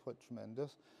some of them, and quite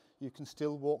tremendous. You can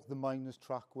still walk the miners'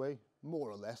 trackway, more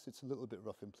or less. It's a little bit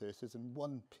rough in places, and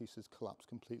one piece has collapsed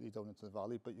completely down into the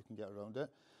valley, but you can get around it.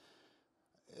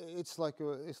 It's like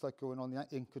going on the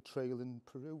Inca Trail in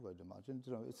Peru, I'd imagine.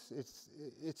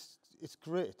 It's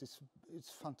great. It's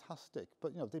fantastic.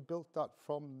 But they built that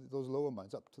from those lower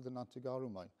mines up to the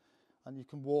Nantgarw mine, and you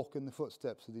can walk in the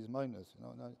footsteps of these miners.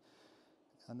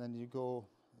 And then you go.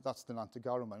 That's the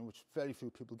Nantgarw mine, which very few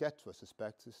people get to, I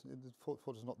suspect. The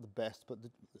photo's not the best, but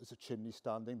there's a chimney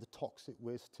standing. The toxic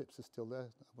waste tips are still there.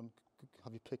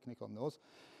 Have your picnic on those.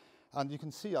 And you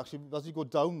can see, actually, as you go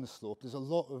down the slope, there's a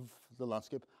lot of the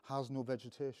landscape has no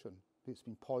vegetation. It's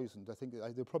been poisoned. I think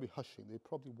they're probably hushing. They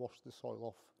probably washed the soil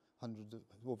off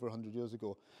over 100 years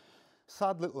ago.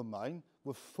 Sad little mine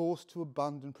were forced to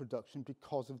abandon production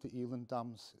because of the Elan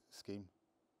Dams scheme,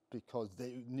 because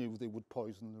they knew they would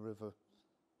poison the river.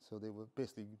 So they were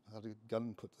basically had a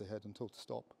gun put to their head and told to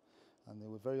stop. And they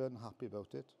were very unhappy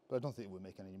about it. But I don't think it would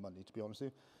make any money, to be honest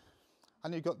with you.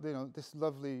 And you've got this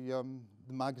lovely the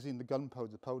magazine, the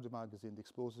gunpowder, the powder magazine, the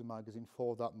explosive magazine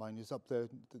for that mine is up there.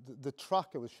 The track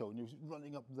I was showing you was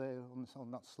running up there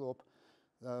on that slope.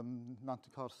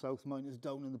 Nantycar South mine is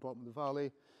down in the bottom of the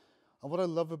valley. And what I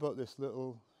love about this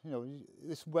little,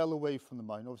 it's well away from the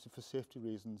mine, obviously for safety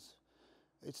reasons.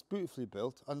 It's beautifully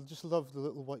built. I just love the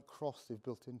little white cross they've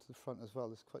built into the front as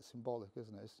well. It's quite symbolic,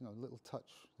 isn't it? It's, a little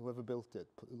touch. Whoever built it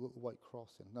put a little white cross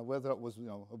in. Now, whether that was,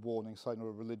 a warning sign or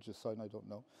a religious sign, I don't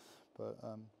know. But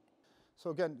so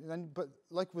again, but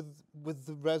like with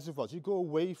the reservoirs, you go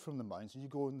away from the mines and you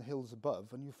go in the hills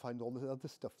above and you find all the other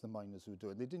stuff the miners were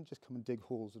doing. They didn't just come and dig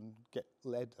holes and get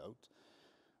lead out.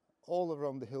 All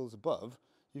around the hills above,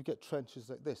 you get trenches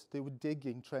like this. They were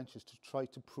digging trenches to try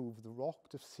to prove the rock,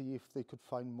 to see if they could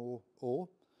find more ore.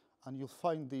 And you'll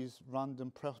find these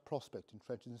random prospecting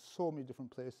trenches in so many different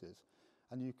places.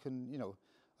 And you can,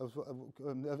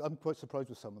 I'm quite surprised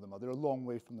with some of them. They're a long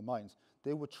way from the mines.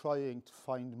 They were trying to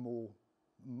find more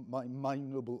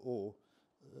mineable ore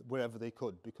wherever they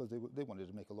could, because they wanted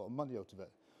to make a lot of money out of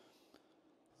it.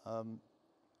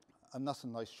 And that's a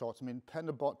nice shot. I mean,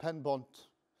 Penbont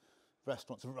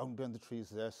restaurants around behind the trees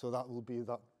there, so that will be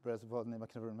that reservoir name I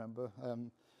can never remember,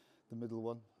 the middle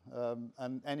one.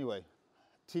 And anyway,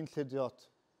 Tîn Llydiot,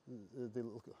 the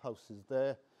little house is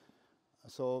there.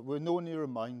 So we're nowhere near a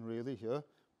mine really here,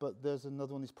 but there's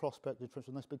another one, these prospected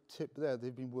trenches, a nice big tip there.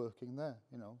 They've been working there,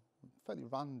 fairly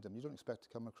random. You don't expect to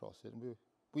come across it. And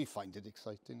we find it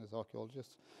exciting as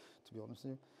archaeologists, to be honest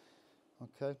with you.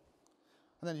 Okay.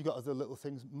 And then you've got other little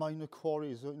things, minor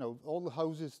quarries, all the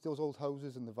houses, those old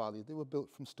houses in the valley, they were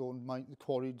built from stone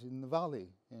quarried in the valley,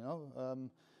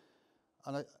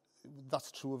 And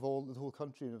that's true of the whole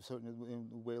country, certainly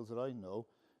in Wales that I know.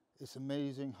 It's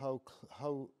amazing how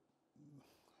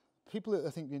people, I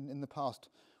think, in the past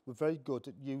were very good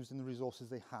at using the resources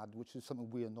they had, which is something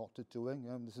we are not doing.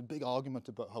 There's a big argument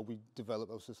about how we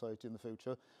develop our society in the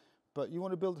future. But you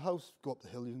want to build a house, go up the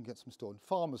hill, you can get some stone.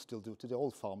 Farmers still do it today. All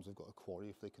farms have got a quarry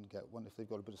if they can get one, if they've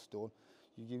got a bit of stone.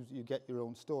 You get your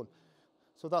own stone.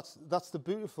 So that's the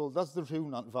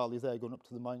Rhynant Valley there, going up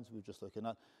to the mines we were just looking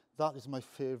at. That is my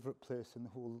favourite place in the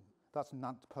whole, that's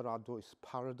Nant Paradois,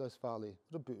 Paradise Valley.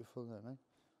 What a beautiful name, eh?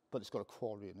 But it's got a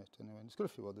quarry in it anyway, and it's got a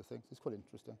few other things. It's quite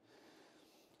interesting.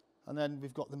 And then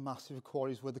we've got the massive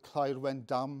quarries where the Clywren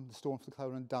Dam, the stone for the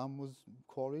Clywren Dam was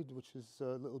quarried, which is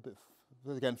a little bit,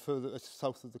 again, further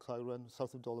south of the Clywren,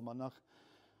 south of Dolomannach.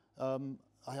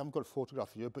 I haven't got a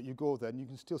photograph here, but you go there and you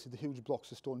can still see the huge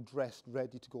blocks of stone dressed,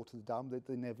 ready to go to the dam that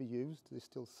they never used. They're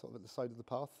still sort of at the side of the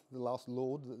path, the last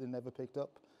load that they never picked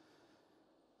up.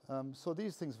 So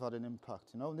these things have had an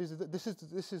impact, And this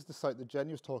is the site that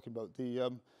Jenny was talking about,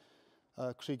 the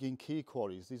Creageen Key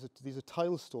quarries. These are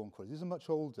tile stone quarries. These are much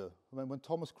older. I mean, when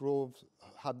Thomas Groves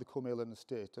had the Elan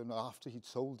estate, and after he'd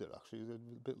sold it, actually,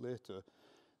 a bit later,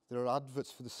 there are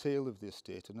adverts for the sale of the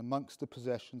estate, and amongst the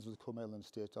possessions of the Elan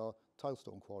estate are tile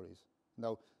stone quarries.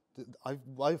 Now,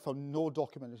 I've found no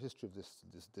documented history of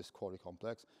this quarry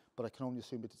complex, but I can only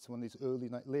assume that it's one of these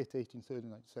late 18th, early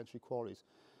 19th century quarries.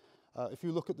 If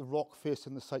you look at the rock face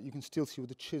in the site, you can still see where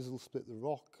the chisel split the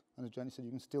rock. And as Jenny said,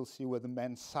 you can still see where the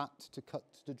men sat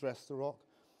to dress the rock.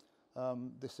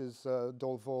 This is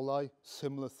Dol Volai,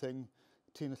 similar thing.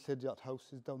 Tîn Llydiot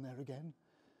house is down there again,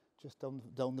 just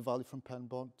down the valley from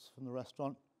Penbont, from the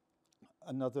restaurant.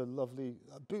 Another lovely,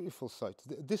 beautiful site.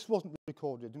 This wasn't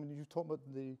recorded. I mean, you talk about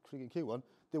the Creageen Key one,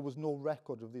 there was no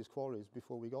record of these quarries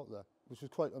before we got there, which was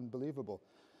quite unbelievable.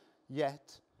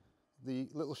 Yet, the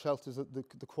little shelters that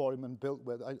the quarrymen built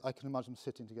where I can imagine them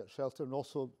sitting to get shelter, and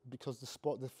also because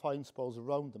the fine spoils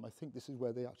around them, I think this is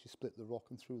where they actually split the rock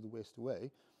and threw the waste away.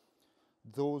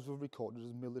 Those were recorded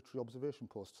as military observation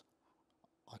posts.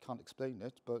 I can't explain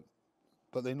it, but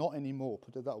they're not anymore,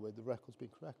 put it that way. The record's been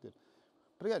corrected.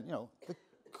 But again, the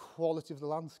quality of the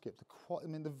landscape,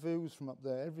 the views from up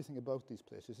there, everything about these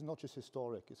places is not just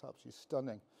historic, it's absolutely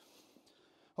stunning.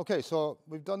 Okay, so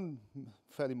we've done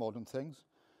fairly modern things.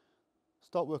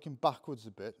 Start working backwards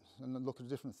a bit and then look at a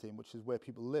different theme, which is where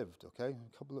people lived, okay?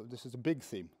 This is a big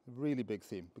theme, a really big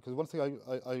theme, because one thing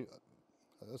I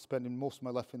spending most of my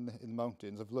life in the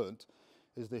mountains, I've learnt,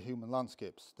 is the human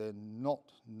landscapes. They're not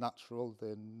natural,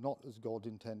 they're not as God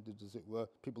intended, as it were.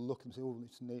 People look and say, oh,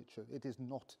 it's nature. It is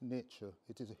not nature.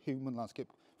 It is a human landscape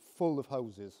full of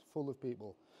houses, full of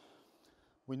people.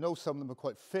 We know some of them are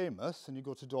quite famous, and you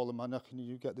go to Dolomannach and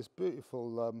you get this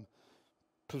beautiful,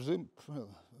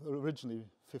 originally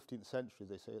 15th century,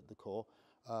 they say at the core,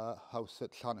 house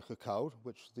at Llanach y Cawr,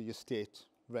 which the estate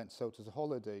rents out as a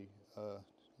holiday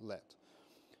let.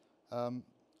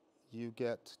 You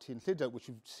get Tîn Llydiot, which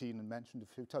you've seen and mentioned a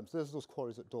few times. There's those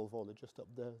quarries at Dol Volai, just up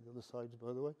there, the other side,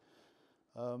 by the way.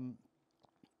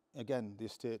 Again, the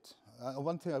estate.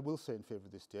 One thing I will say in favour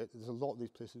of the estate, there's a lot of these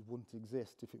places wouldn't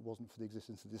exist if it wasn't for the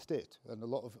existence of the estate. And a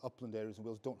lot of upland areas in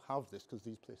Wales don't have this because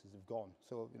these places have gone.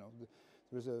 So,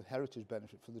 there is a heritage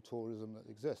benefit for the tourism that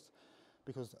exists,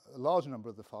 because a large number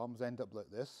of the farms end up like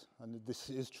this, and this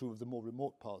is true of the more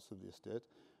remote parts of the estate.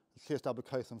 Lleist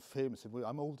Abercaeth, I'm famous.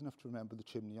 I'm old enough to remember the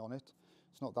chimney on it.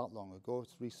 It's not that long ago.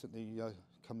 It's recently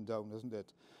come down, isn't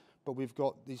it? But we've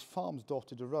got these farms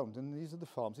dotted around, and these are the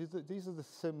farms. These are the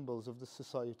symbols of the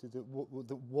society that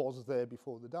was there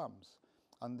before the dams.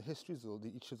 And the histories of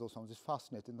each of those farms is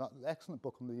fascinating. That excellent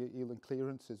book on the Elan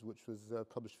clearances, which was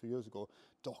published a few years ago,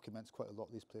 documents quite a lot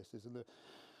of these places. And we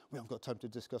haven't got time to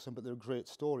discuss them, but they're great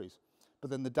stories. But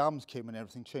then the dams came and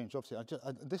everything changed. Obviously,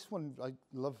 this one, I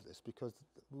love this, because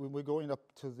when we're going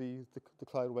up to the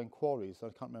Clydwen quarries, I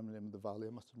can't remember the name of the valley, I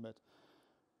must admit,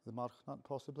 the Marchnant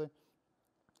possibly,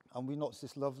 and we noticed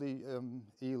this lovely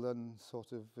Elan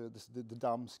sort of, the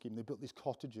dam scheme. They built these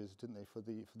cottages, didn't they, for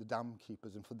the dam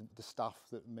keepers and for the staff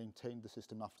that maintained the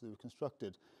system after they were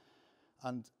constructed.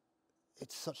 And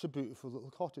it's such a beautiful little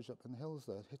cottage up in the hills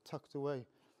there, tucked away.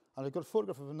 And I've got a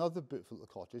photograph of another beautiful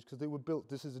little cottage, because they were built,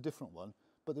 this is a different one,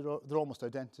 but they're almost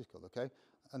identical, okay?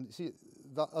 And you see,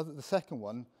 the second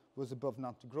one was above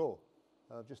Nantagro,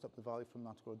 just up the valley from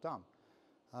Nantagro Dam.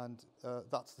 And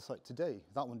that's the site today.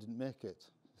 That one didn't make it,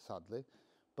 sadly,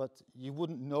 but you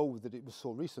wouldn't know that it was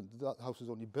so recent. That house was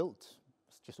only built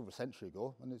just over a century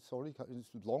ago, and it's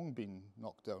long been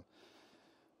knocked down.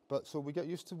 But so we get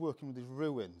used to working with these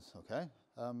ruins, okay?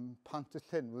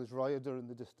 Pantyllyn, there's Rhyadr in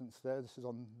the distance there. This is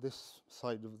on this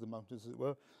side of the mountains, as it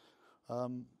were.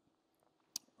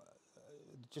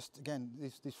 Just again,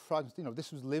 these fragments, you know,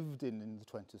 this was lived in the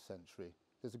 20th century.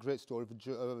 There's a great story of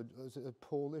a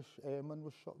Polish airman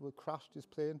was crashed his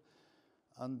plane,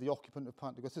 and the occupant of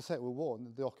Pantyllyn, it's the Second World War,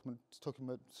 and the occupant took him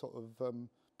at sort of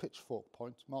pitchfork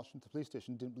point, marched into the police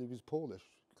station, didn't believe he was Polish,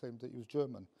 claimed that he was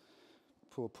German.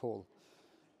 Poor Paul.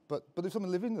 But there's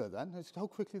someone living there then. It's how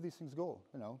quickly these things go,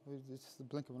 you know. It's the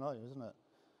blink of an eye, isn't it?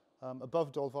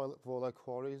 Above Dolviolet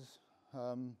quarries,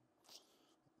 there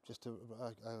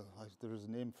is a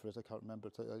name for it, I can't remember.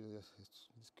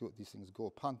 It's good, these things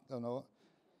go.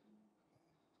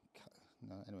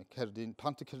 Cerdyn,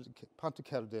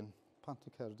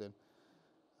 Pantycerdyn.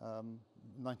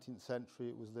 19th century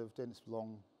it was lived in, it's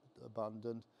long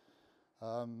abandoned.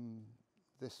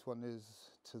 This one is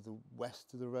to the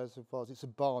west of the reservoirs. It's a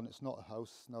barn, it's not a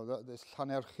house. No, there's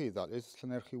Llanerchi, that is,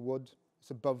 Llanerchi Wood. It's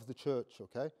above the church,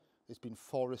 okay? It's been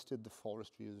forested, the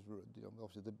forestry is, you know,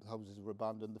 obviously the houses were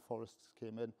abandoned, the forests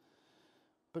came in.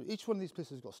 But each one of these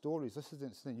places has got stories. This is the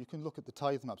interesting thing. You can look at the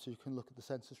tithe maps, you can look at the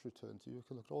census returns, you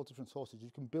can look at all different sources.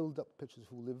 You can build up pictures of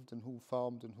who lived and who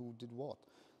farmed and who did what.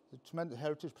 The tremendous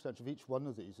heritage potential of each one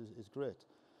of these is great.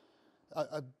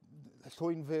 A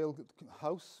Llwynvale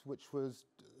house, which was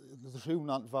the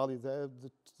Rhiwnant Valley there,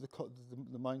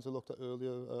 the mines I looked at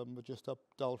earlier were just up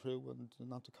Dalrhyw and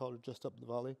Nantagro just up the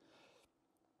valley.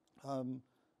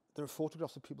 There are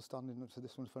photographs of people standing up to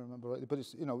this one, if I remember rightly, but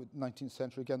it's, you know, 19th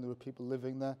century, again, there were people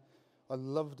living there. I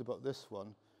loved about this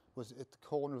one was at the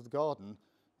corner of the garden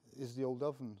is the old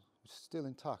oven, which is still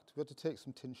intact. We had to take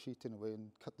some tin sheeting away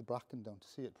and cut the bracken down to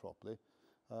see it properly.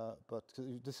 But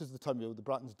this is the time of year the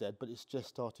bracken's dead, but it's just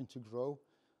starting to grow.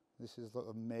 This is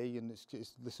like May, and this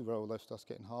is where our life starts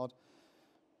getting hard.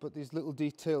 But these little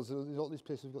details, all these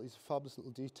places have got these fabulous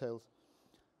little details.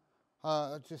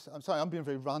 I'm sorry, I'm being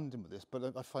very random with this,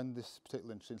 but I find this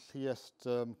particularly interesting.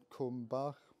 Llyest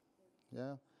Cwmbach,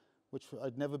 yeah, which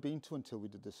I'd never been to until we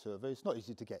did this survey. It's not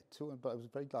easy to get to, but I was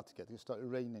very glad to get to. It started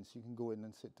raining, so you can go in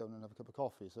and sit down and have a cup of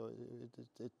coffee. So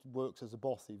it works as a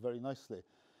bothy very nicely.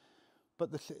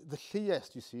 But the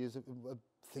Llyest, you see, is a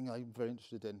thing I'm very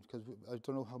interested in, because I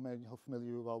don't know how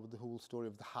familiar you are with the whole story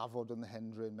of the Hafod and the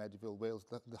Hendra in medieval Wales.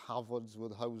 The Hafods were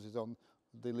the houses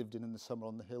they lived in the summer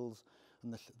on the hills,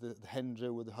 and the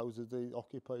Hendra were the houses they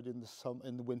occupied in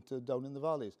the winter down in the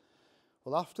valleys.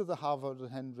 Well, after the Hafod and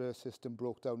Hendra system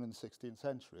broke down in the 16th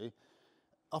century,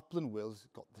 Upland Wales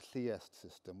got the Llyest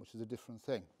system, which is a different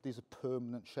thing. These are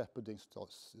permanent shepherding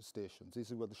stations.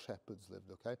 These are where the shepherds lived,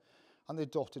 okay? And they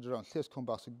dotted around. Llyest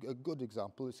Cwmbach's a good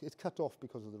example. It's cut off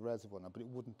because of the reservoir now, but it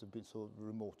wouldn't have been so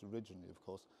remote originally, of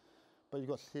course. But you've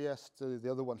got Llyest,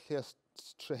 the other one, Llyest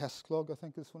Trehesglog, I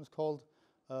think this one's called,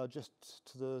 just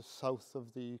to the south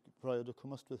of the Rhyadr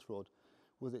Cwmystwyth Road,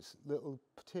 with its little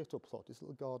potato plot, its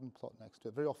little garden plot next to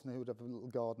it. Very often they would have a little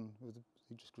garden where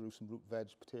they just grew some root veg,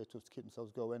 potatoes to keep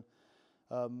themselves going.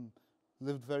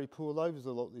 Lived very poor lives,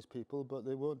 a lot of these people, but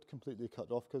they weren't completely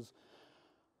cut off, because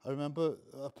I remember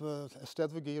up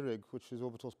Eisteddfod Geirig, which is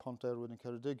over towards Pont Erwin in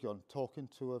Ceredigion, talking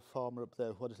to a farmer up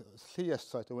there who had a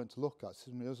Llyest site I went to look at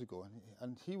some years ago,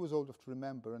 and he was old enough to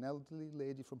remember an elderly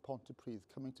lady from Pontypridd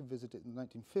coming to visit it in the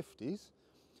 1950s,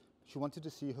 She wanted to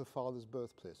see her father's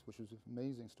birthplace, which was an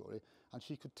amazing story, and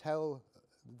she could tell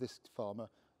this farmer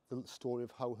the story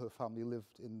of how her family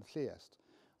lived in the Lleiest,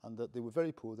 and that they were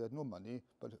very poor, they had no money,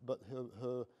 but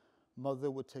her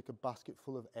mother would take a basket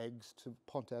full of eggs to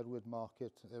Pont Erwyd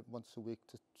market once a week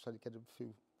to try to get a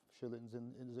few shillings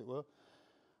in as it were.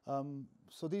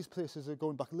 So these places are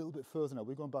going back a little bit further now.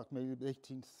 We're going back maybe the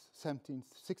 18th, 17th,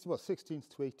 16th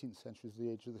to 18th century is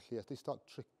the age of the Lleiest. They start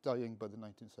dying by the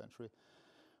 19th century.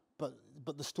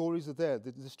 But the stories are there.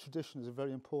 This tradition is a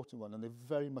very important one, and they're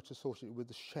very much associated with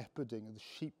the shepherding and the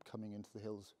sheep coming into the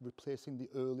hills, replacing the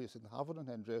earliest in the Hafod and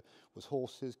Hendria was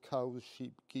horses, cows,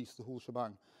 sheep, geese, the whole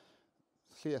shebang.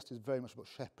 Lleiest is very much about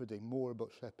shepherding, more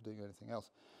about shepherding than anything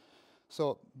else.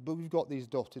 So, but we've got these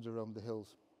dotted around the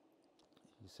hills.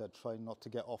 He said, try not to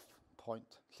get off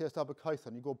point. Lleiest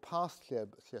Abercaethon, you go past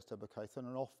Lleiest Abercaethon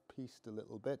and off-piste a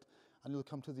little bit, and you'll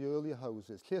come to the earlier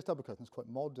houses. Lleiest Abercaethon is quite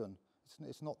modern.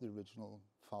 It's not the original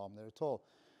farm there at all.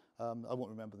 I won't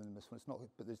remember the name of this one. It's not,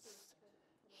 but it's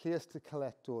Lleiest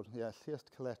Collector. Yeah,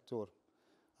 Lleiest Collector.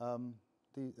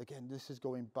 Again, this is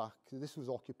going back. This was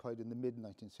occupied in the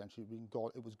mid-19th century.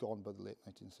 It was gone by the late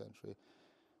 19th century.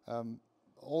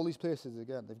 All these places,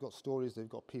 again, they've got stories, they've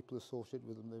got people associated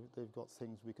with them, they've got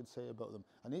things we can say about them.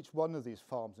 And each one of these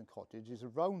farms and cottages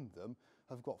around them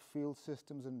have got field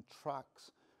systems and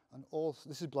tracks. And all.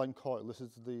 This is Blind Coil. This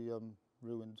is the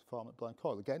ruined farm at Blind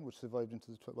Coil, again, which survived into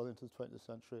the 20th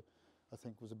century. I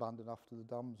think was abandoned after the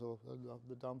dams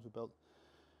the dams were built.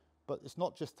 But it's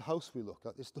not just the house we look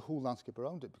at, it's the whole landscape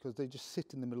around it, because they just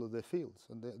sit in the middle of their fields,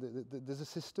 and there's a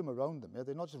system around them. Yeah?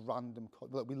 They're not just random,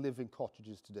 like we live in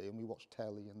cottages today and we watch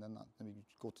telly and then we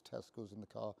go to Tesco's in the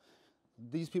car.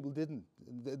 These people didn't.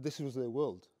 This was their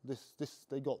world.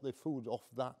 They got their food off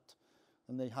that,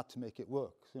 and they had to make it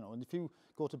work. You know, and if you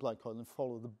go to Blind Coil and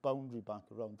follow the boundary bank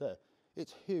around there,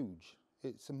 it's huge.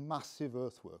 It's a massive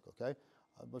earthwork, okay,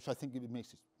 which I think it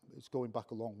makes it's going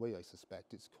back a long way, I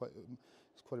suspect. It's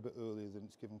quite a bit earlier than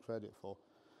it's given credit for.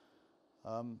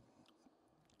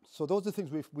 So those are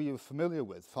things we are familiar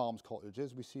with, farms,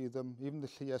 cottages. We see them, even the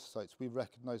Lleiest sites, we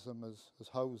recognise them as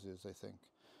houses, I think.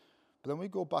 But then we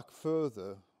go back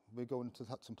further, we go into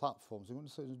some platforms, we go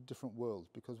into a different world,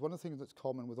 because one of the things that's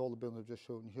common with all the buildings I've just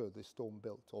shown you here, they're stone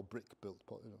built, or brick built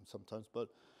sometimes, but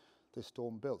they're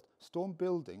stone built. Stone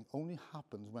building only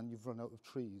happens when you've run out of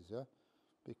trees, yeah?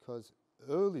 Because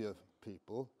earlier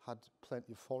people had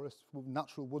plenty of forests,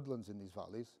 natural woodlands in these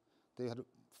valleys. They had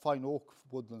fine oak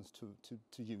woodlands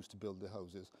to use to build their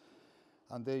houses,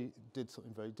 and they did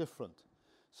something very different.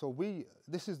 So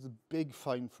this is the big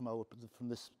find from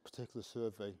this particular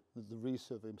survey, the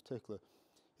resurvey in particular,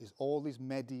 is all these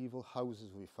medieval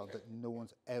houses we found that no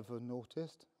one's ever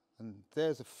noticed. And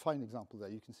there's a fine example there.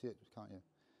 You can see it, can't you?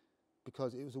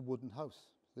 Because it was a wooden house.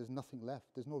 There's nothing left.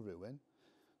 There's no ruin.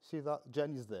 See that?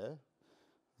 Jenny's there.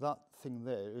 That thing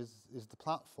there is the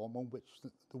platform on which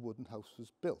the wooden house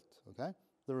was built, okay?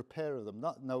 The repair of them.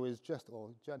 That now is just,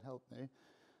 oh, Jen, help me.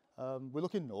 We're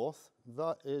looking north.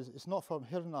 That is, it's not from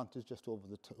Hirnant, is just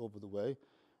over the way.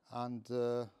 And,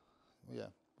 yeah,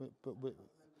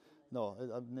 no,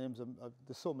 names,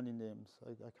 there's so many names.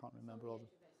 I can't remember all of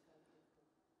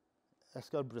them.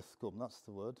 Esgar Brithgum, that's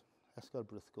the word. Esgar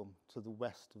Brithgum, to the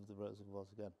west of the reservoirs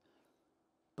again.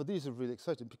 But these are really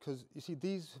exciting because, you see,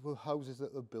 these were houses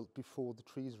that were built before the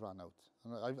trees ran out.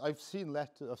 And I've seen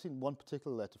one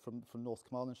particular letter from North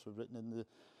Carmarthenshire written in the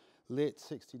late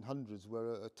 1600s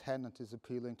where a tenant is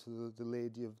appealing to the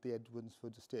lady of the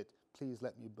Edwinsford estate, please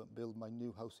let me build my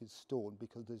new house in stone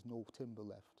because there's no timber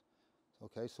left.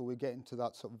 Okay, so we're getting to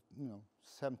that sort of,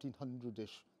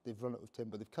 1700-ish. They've run out of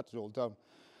timber, they've cut it all down.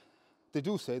 They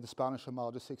do say the Spanish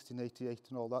Armada, 1688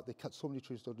 and all that, they cut so many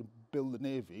trees down to build the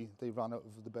navy, they ran out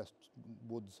of the best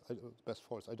woods, best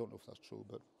forests. I don't know if that's true,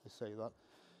 but they say that.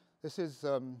 This is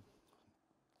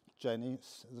Jenny.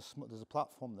 There's a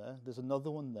platform there. There's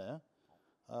another one there.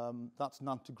 That's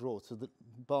Nant Growth. So the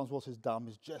Barneswaters Dam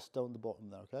is just down the bottom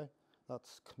there, okay?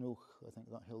 That's Cnwch, I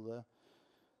think, that hill there.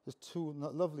 There's two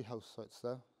lovely house sites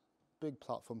there. Big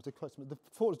platforms. The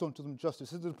photos don't do them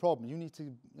justice. This is the problem. You need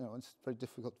to, it's very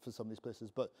difficult for some of these places,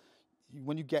 but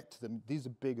when you get to them, these are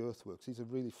big earthworks. These are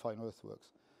really fine earthworks.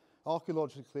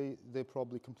 Archaeologically, they're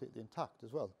probably completely intact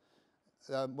as well.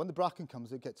 When the bracken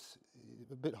comes, it gets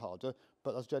a bit harder,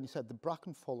 but as Jenny said, the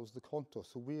bracken follows the contour,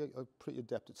 so we are pretty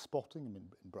adept at spotting them in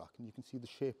bracken. You can see the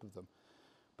shape of them.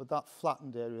 But that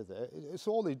flattened area there, it's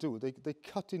all they do. They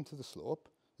cut into the slope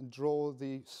and draw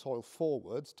the soil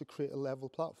forwards to create a level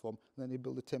platform, and then they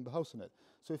build a timber house in it.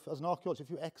 So as an archaeologist, if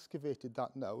you excavated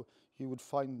that now, you would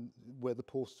find where the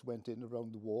posts went in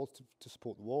around the walls to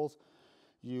support the walls.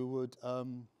 You would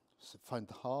find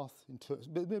the hearth,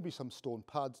 maybe some stone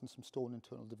pads and some stone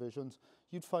internal divisions.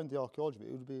 You'd find the archaeology,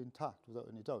 it would be intact without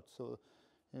any doubt. So,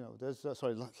 you know, there's,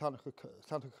 sorry,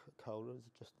 Llanacawr is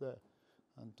just there,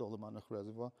 and Dolamanach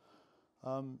Reservoir.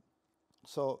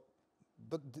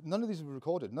 But none of these were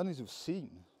recorded, none of these were seen,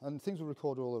 and things were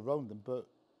recorded all around them. But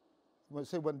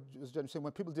as Jenny was saying,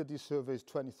 when people did these surveys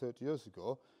 20, 30 years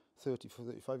ago, 30,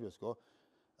 35 years ago,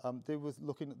 they were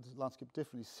looking at the landscape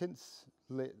differently. Since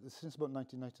about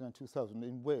 1999, 2000,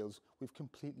 in Wales, we've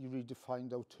completely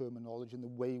redefined our terminology and the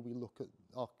way we look at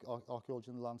archaeology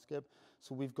in the landscape.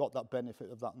 So we've got that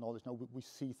benefit of that knowledge now. We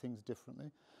see things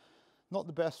differently. Not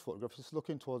the best photographs, just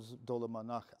looking towards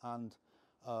Dolamanach and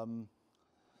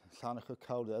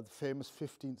Llanacawr there, the famous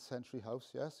 15th century house,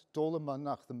 yes?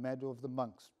 Dolamanach, the meadow of the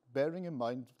monks. Bearing in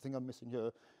mind, the thing I'm missing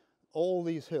here, all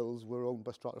these hills were owned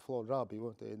by Strataflor Rabi,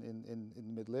 weren't they, in the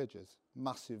Middle Ages?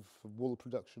 Massive wool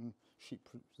production, sheep,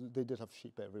 they did have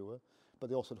sheep everywhere, but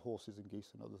they also had horses and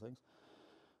geese and other things.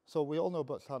 So we all know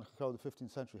about Llanacawr, the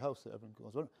 15th century house that everyone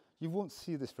goes around. You won't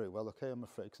see this very well, okay, I'm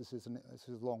afraid, because this is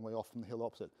a long way off from the hill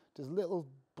opposite. There's a little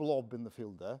blob in the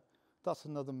field there. That's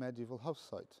another medieval house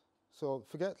site. So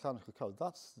forget Llanacawr,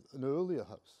 that's an earlier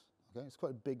house, okay? It's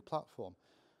quite a big platform.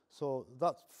 So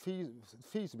that's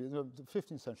feasibly, the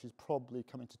 15th century is probably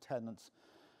coming to tenants,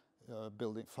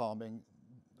 building, farming,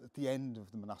 at the end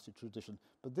of the monastic tradition.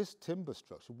 But this timber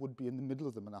structure would be in the middle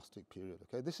of the monastic period,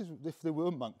 okay? This is, if there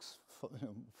were monks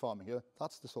farming here,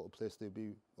 that's the sort of place they'd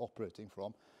be operating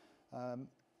from.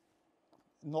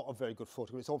 Not a very good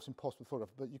photograph, it's almost impossible to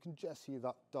photograph, but you can just see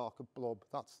that darker blob,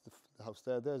 that's the house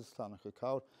there, there's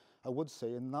Llanacawr. I would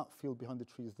say in that field behind the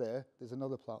trees there, there's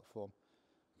another platform.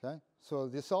 Okay? So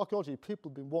this archaeology, people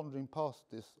have been wandering past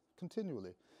this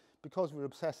continually. Because we're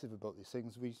obsessive about these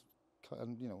things, we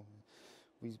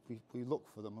look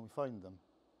for them and we find them.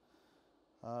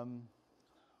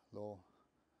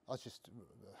 That's just,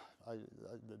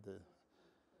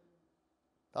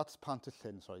 that's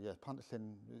Pantyllyn, sorry, yeah,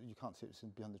 Pantyllyn, you can't see it, it's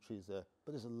behind the trees there,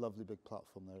 but there's a lovely big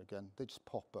platform there again. They just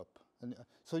pop up. And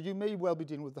so you may well be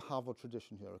dealing with the Havre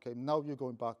tradition here, okay? Now you're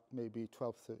going back maybe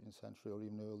 12th, 13th century or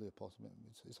even earlier possibly.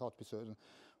 It's hard to be certain.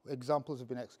 Examples have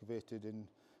been excavated in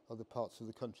other parts of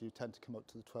the country. You tend to come out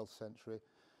to the 12th century.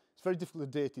 It's very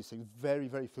difficult to date these things. Very,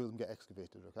 very few of them get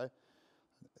excavated, okay?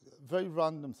 Very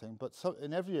random thing, but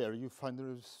in every area you find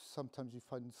sometimes you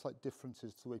find slight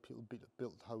differences to the way people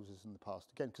built houses in the past.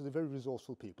 Again, because they're very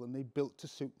resourceful people and they built to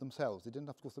suit themselves. They didn't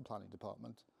have to go to the planning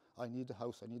department. I need a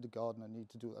house, I need a garden, I need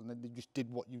to do it. And then they just did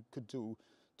what you could do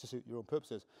to suit your own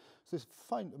purposes. So it's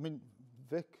fine. I mean,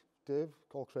 Vic, Dave,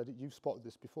 all credit, you've spotted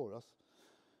this before us.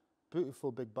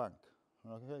 Beautiful big bank.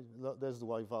 Okay, there's the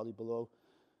Wye Valley below.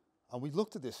 And we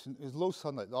looked at this, it was low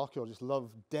sunlight. The archaeologists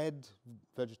love dead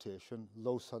vegetation,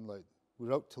 low sunlight.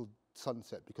 We're out till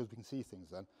sunset because we can see things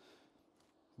then. And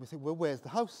we think, well, where's the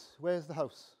house? Where's the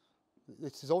house?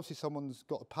 This is obviously someone's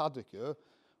got a paddock here.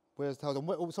 Where's the house? And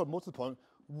more to the point,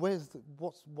 why is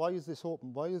this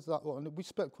open? Why is that open? And we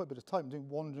spent quite a bit of time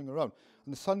wandering around.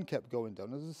 And the sun kept going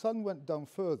down. As the sun went down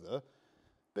further,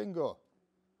 bingo,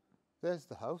 there's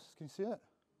the house. Can you see it?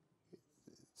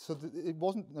 So it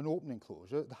wasn't an open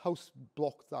enclosure. The house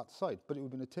blocked that side, but it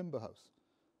would have been a timber house.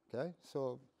 Okay,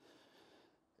 so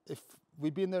if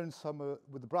we'd been there in summer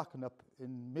with the bracken up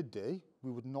in midday,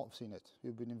 we would not have seen it. It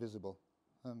would have been invisible.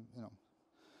 You know,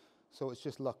 so it's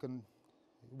just luck, and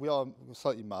we're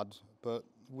slightly mad, but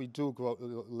we do go out at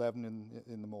 11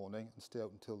 in the morning and stay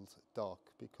out until dark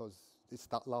because it's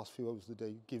that last few hours of the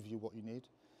day give you what you need.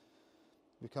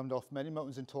 We come off many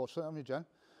mountains in Torchlight, haven't we, Jen?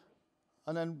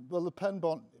 And then, well, the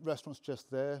Penbont restaurant's just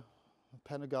there.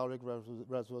 Penagarig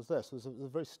Reservoir's there. So there's a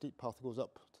very steep path that goes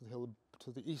up to the hill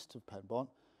to the east of Penbont.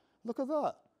 Look at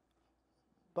that.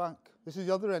 Bank. This is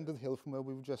the other end of the hill from where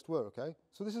we just were, okay?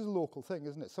 So this is a local thing,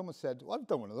 isn't it? Someone said, well, I've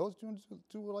done one of those. Do you want to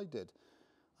do what I did?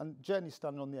 And Jenny's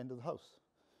standing on the end of the house.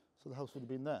 So the house would have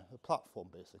been there, a platform,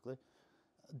 basically.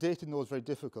 Dating those is very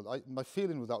difficult. My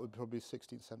feeling with that would probably be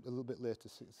 16th century, a little bit later,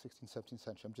 16th, 17th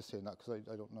century. I'm just saying that because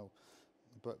I don't know.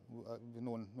 But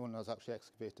no one has actually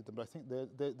excavated them. But I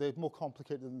think they're more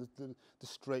complicated than the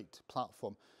straight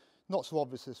platform. Not so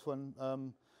obvious this one.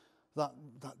 That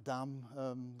dam,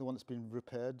 the one that's been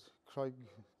repaired, Craig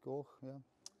Goch, yeah.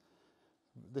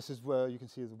 This is where you can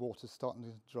see the water's starting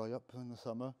to dry up in the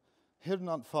summer.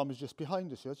 Hirnant Farm is just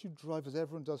behind us here. As you drive, as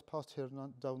everyone does, past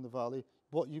Hirnant down the valley,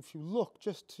 if you look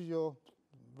just to your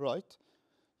right,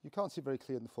 you can't see it very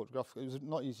clear in the photograph. It was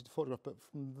not easy to photograph, but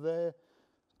from there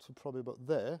to probably about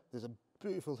there's a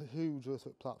beautiful, huge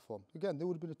earthwork platform. Again, there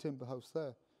would have been a timber house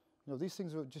there. You know, these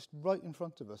things are just right in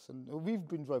front of us. And we've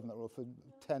been driving that road for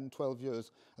 10, 12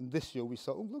 years. And this year we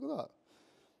saw, oh, look at that.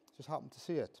 just happened to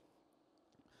see it.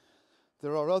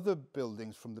 There are other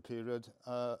buildings from the period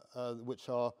which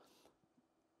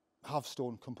have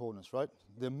stone components, right?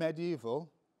 They're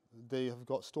medieval, they have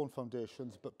got stone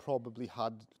foundations, but probably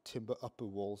had timber upper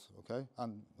walls, okay?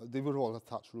 And they were all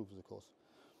thatched roofs, of course.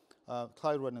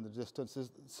 Clydewen in the distance.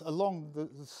 Along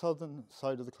the southern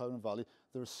side of the Clydewen Valley,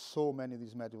 there are so many of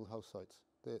these medieval house sites.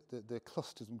 They're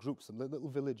clusters and groups, and little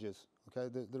villages,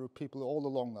 okay? There are people all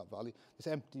along that valley. This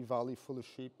empty valley full of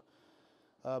sheep.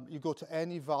 You go to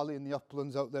any valley in the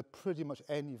uplands out there, pretty much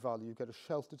any valley, you get a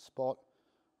sheltered spot,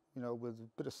 you know, with a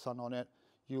bit of sun on it,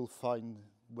 you'll find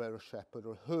where a shepherd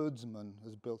or a herdsman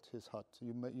has built his hut.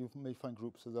 You may find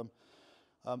groups of them.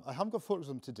 I haven't got photos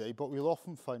of them today, but we'll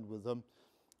often find with them,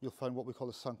 you'll find what we call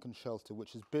a sunken shelter,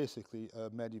 which is basically a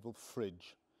medieval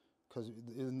fridge. Because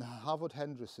in the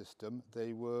Harvard-Hendra system,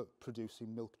 they were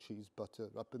producing milk, cheese, butter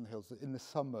up in the hills in the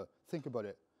summer. Think about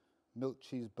it. Milk,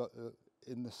 cheese, butter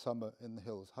in the summer in the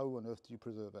hills. How on earth do you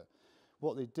preserve it?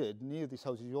 What they did, near these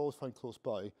houses you always find close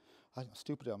by,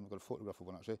 stupid, I haven't got a photograph of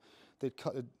one actually, they'd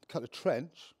cut a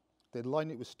trench, they'd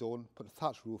line it with stone, put a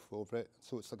thatched roof over it,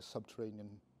 so it's like a subterranean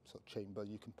sort of chamber.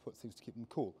 You can put things to keep them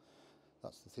cool.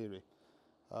 That's the theory.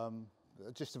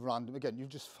 Just a random, again, you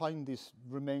just find these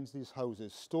remains of these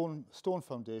houses, stone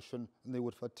foundation, and they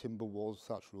would have had timber walls,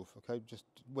 thatched roof, okay? Just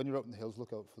when you're out in the hills,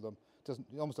 look out for them. It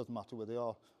almost doesn't matter where they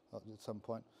are at some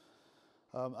point.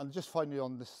 And just finally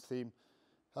on this theme,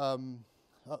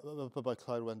 up by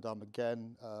Clydewen Dam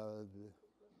again,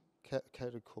 the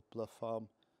CARAD farm,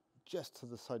 just to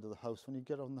the side of the house. When you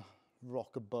get on the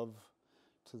rock above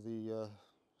to the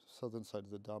southern side of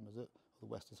the dam, is it? Or the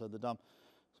western side of the dam.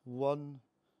 It's 1,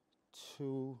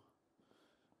 2,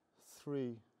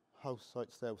 3 house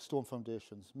sites there, with stone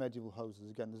foundations, medieval houses.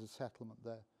 Again, there's a settlement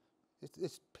there.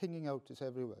 It's pinging out, it's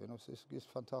everywhere, you know, it's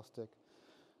fantastic.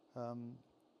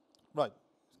 Right,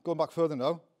 going back further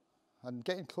now, and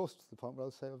getting close to the point where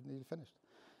I'll say I've nearly finished.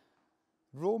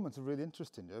 Romans are really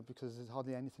interesting here because there's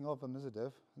hardly anything of them, is it,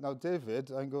 Dave? Now,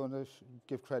 David, I'm going to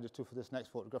give credit to for this next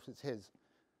photograph. It's his.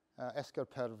 Esgar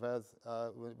Pervez,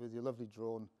 with your lovely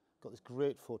drone, got this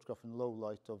great photograph in low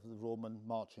light of the Roman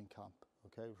marching camp.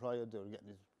 Okay, Rhyadr getting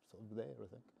his sort of there, I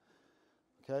think.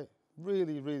 Okay,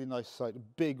 really, really nice site, a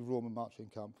big Roman marching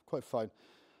camp, quite fine.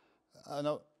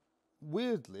 Now,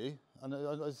 weirdly, and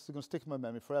it's going to stick in my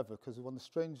memory forever, because one of the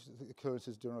strange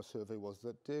occurrences during our survey was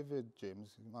that David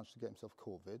James managed to get himself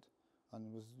COVID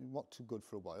and was not too good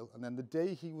for a while. And then the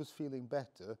day he was feeling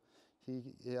better, he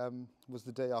was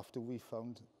the day after we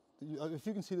found, if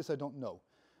you can see this, I don't know.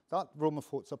 That Roman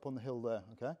fort's up on the hill there,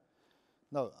 okay?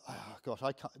 Now, gosh,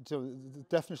 I can't, the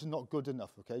definition is not good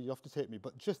enough, okay? You have to take me.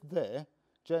 But just there,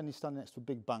 Jenny's standing next to a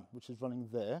big bank, which is running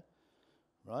there,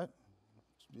 right?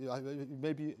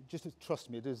 Maybe, just trust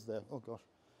me, it is there. Oh, gosh.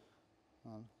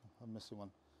 I'm missing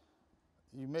one.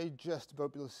 You may just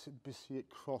about be able to see it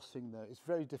crossing there. It's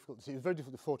very difficult to see. It's very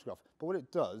difficult to photograph. But what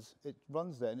it does, it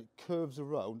runs there and it curves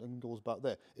around and goes back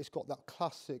there. It's got that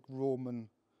classic Roman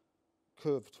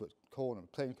curve to it, corner,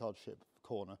 playing card shape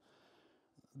corner.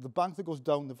 The bank that goes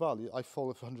down the valley, I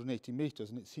follow for 180 metres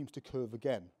and it seems to curve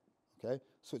again. Okay,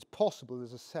 so it's possible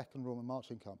there's a second Roman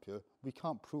marching camp here. We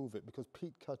can't prove it because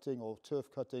peat cutting or turf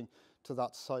cutting to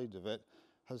that side of it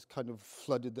has kind of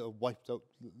flooded or wiped out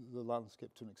the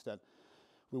landscape to an extent.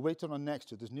 We're waiting on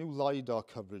next year. There's new LiDAR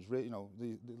coverage, you know,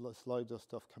 the LiDAR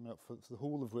stuff coming up for the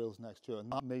whole of Wales next year,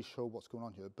 and that may show what's going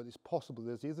on here. But it's possible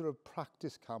there's either a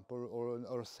practice camp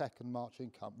or a second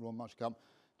marching camp, Roman marching camp,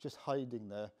 just hiding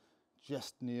there,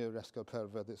 just near Esgar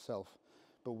Pervez itself.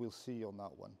 But we'll see on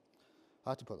that one.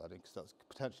 I had to put that in because that's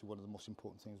potentially one of the most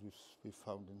important things we've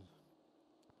found in.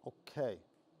 Okay,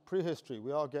 prehistory.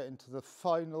 We are getting to the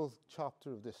final chapter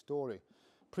of this story.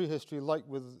 Prehistory, like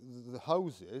with the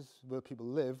houses where people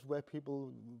lived, where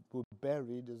people were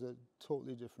buried, is a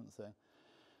totally different thing.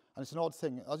 And it's an odd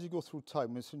thing. As you go through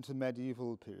time, it's into the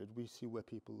medieval period, we see where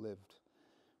people lived.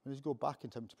 When you go back in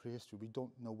time to prehistory, we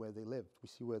don't know where they lived. We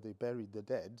see where they buried the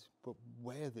dead, but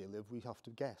where they live, we have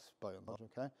to guess by and large,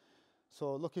 okay?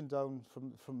 So looking down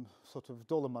from sort of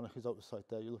Dolomanach, who's out of sight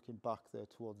there, you're looking back there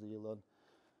towards the Elan.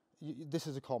 This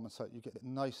is a common site. You get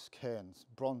nice cairns,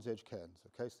 Bronze Age cairns.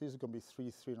 Okay, so these are going to be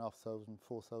 3,500,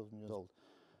 4,000 years old.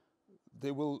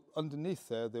 They will, underneath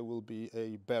there will be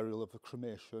a burial of a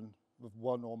cremation of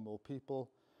one or more people.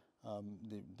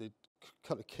 They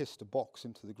cut a kist, a box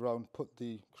into the ground, put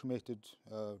the cremated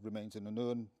remains in an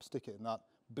urn, stick it in that,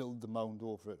 build the mound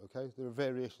over it. Okay, there are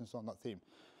variations on that theme.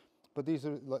 But these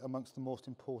are like amongst the most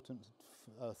important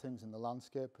things in the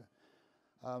landscape.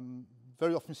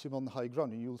 Very often you see them on the high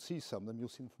ground, and you'll see some of them, you'll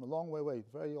see them from a long way away,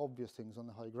 very obvious things on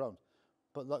the high ground.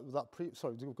 But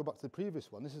sorry, to go back to the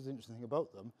previous one, this is the interesting thing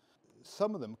about them.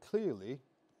 Some of them clearly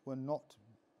were not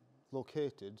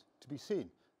located to be seen.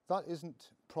 That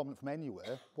isn't prominent from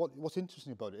anywhere. What's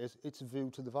interesting about it is its view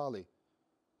to the valley.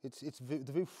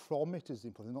 The view from it is the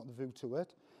important, not the view to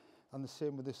it. And the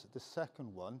same with the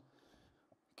second one.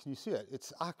 Can you see it?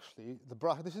 It's actually the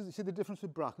bracken. You see the difference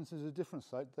with brackens. There's a different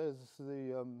site. There's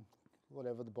the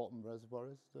whatever the bottom reservoir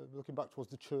is. Looking back towards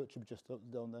the church, will be just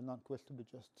down there. Nantquist will be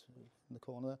just in the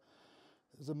corner there.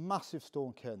 There's a massive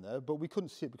stone cairn there, but we couldn't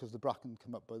see it because the bracken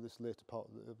came up by this later part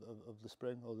of the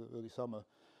spring or the early summer.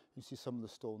 You see some of the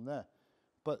stone there.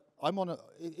 But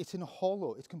it's in a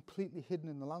hollow. It's completely hidden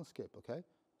in the landscape, okay?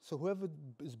 So whoever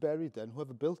is buried then,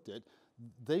 whoever built it,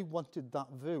 they wanted that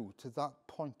view to that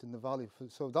point in the valley.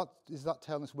 So is that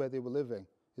telling us where they were living?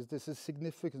 There's a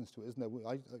significance to it, isn't there?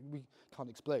 We can't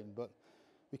explain, but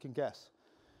we can guess.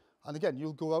 And again,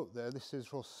 you'll go out there. This is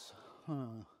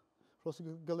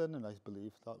Rossigallinen, I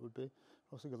believe that would be.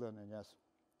 Rossigallinen, yes.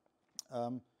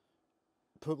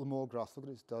 Purple moorgrass, look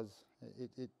what it does.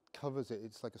 It covers it.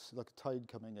 It's like a tide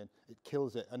coming in. It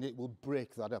kills it, and it will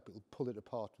break that up. It will pull it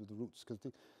apart with the roots. Because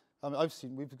I've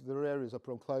seen, there are areas up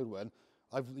around Clydwen,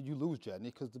 you lose Jenny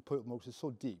because the purple moor is so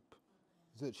deep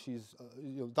that she's,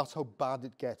 that's how bad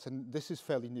it gets. And this is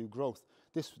fairly new growth.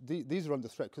 These are under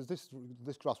threat because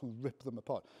this grass will rip them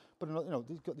apart. But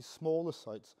they've got these smaller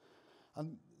sites,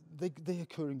 and they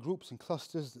occur in groups, in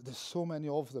clusters. There's so many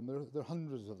of them. There are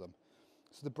hundreds of them.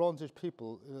 So the Bronze Age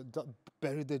people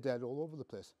buried their dead all over the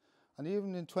place. And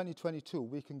even in 2022,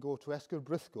 we can go to Esgyr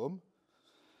Brythgwm,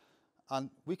 and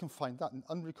we can find that an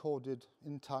unrecorded,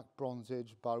 intact Bronze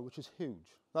Age barrow, which is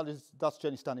huge. That's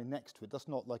Jenny standing next to it. That's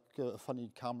not like a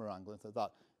funny camera angle, anything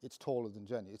like that. It's taller than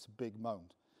Jenny. It's a big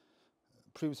mound.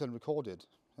 Previously unrecorded.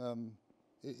 In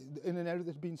an area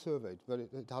that had been surveyed, but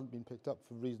it hadn't been picked up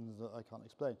for reasons that I can't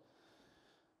explain.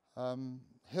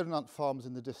 Hirnant Farms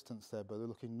in the distance there, but they're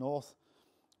looking north.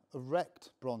 A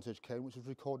wrecked Bronze Age cairn, which was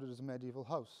recorded as a medieval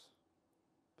house,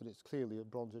 but it's clearly a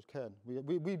Bronze Age cairn.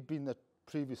 We'd been there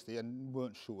previously and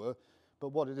weren't sure,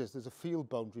 but what it is, there's a field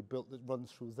boundary built that runs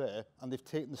through there, and they've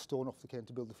taken the stone off the cairn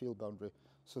to build the field boundary,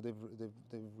 so they've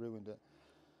ruined it.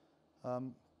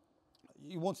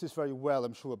 You won't see this very well,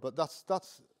 I'm sure, but that's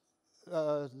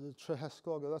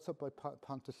Trysor, that's up by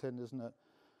Pantyllyn, isn't it?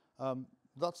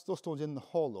 Those stones in the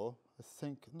hollow, I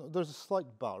think. No, there's a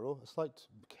slight barrow, a slight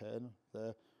cairn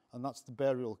there, and that's the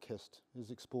burial kist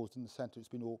is exposed in the centre. It's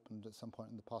been opened at some point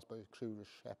in the past by a Trysor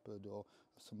shepherd or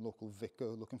some local vicar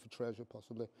looking for treasure,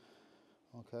 possibly.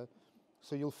 Okay,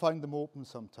 so you'll find them open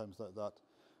sometimes like that.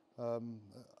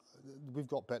 We've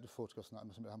got better photographs than that. I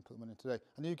must admit, I haven't put them in today.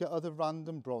 And you get other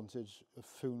random Bronze Age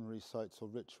funerary sites or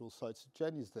ritual sites.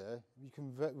 Jenny's there. You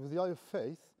can, with the eye of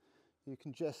faith, you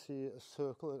can just see a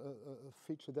circle, a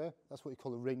feature there. That's what you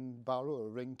call a ring barrow or a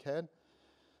ring cairn.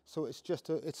 So it's just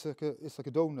it's like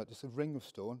a donut. It's a ring of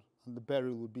stone, and the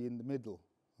burial would be in the middle.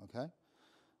 Okay.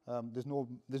 There's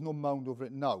no mound over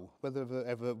it now. Whether there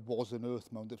ever was an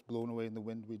earth mound that's blown away in the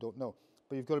wind, we don't know.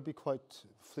 But you've got to be quite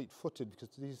fleet-footed because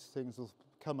these things will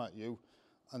come at you,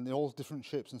 and they're all different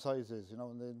shapes and sizes,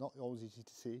 and they're not always easy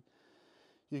to see.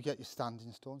 You get your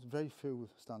standing stones, very few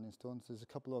standing stones. There's a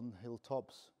couple on the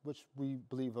hilltops, which we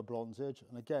believe are Bronze Age.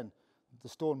 And again, the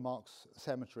stone marks a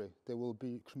cemetery. There will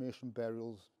be cremation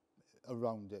burials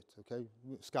around it, okay,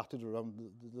 scattered around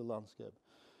the landscape.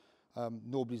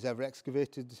 Nobody's ever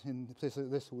excavated in a place like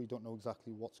this, so we don't know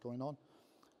exactly what's going on.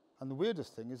 And the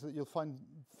weirdest thing is that you'll find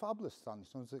fabulous standing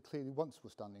stones that clearly once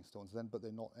were standing stones then, but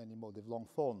they're not anymore. They've long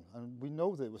fallen. And we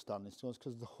know they were standing stones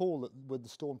because the hole with the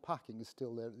stone packing is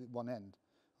still there at one end.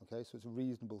 Okay, so it's a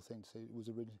reasonable thing to say it was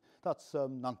originally. That's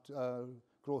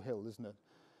Grow Hill, isn't it?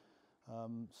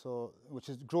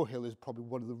 Grow Hill is probably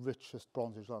one of the richest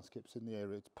Bronze Age landscapes in the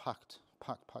area. It's packed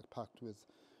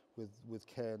with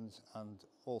cairns and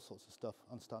all sorts of stuff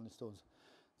and standing stones.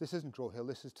 This isn't Grow Hill.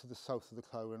 This is to the south of the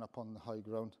Clydwen, up on the high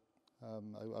ground.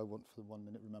 I won't for 1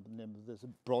 minute remember the name of it. There's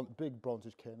a big Bronze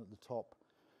Age cairn at the top,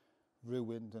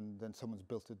 ruined, and then someone's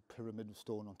built a pyramid of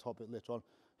stone on top of it later on.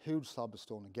 Huge slab of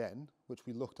stone again, which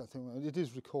we looked at. I think it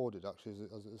is recorded actually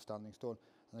as a standing stone.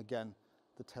 And again,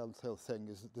 the telltale thing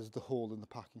is that there's the hole in the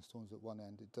packing stones at one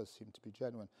end. It does seem to be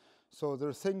genuine. So there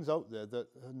are things out there that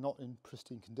are not in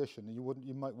pristine condition.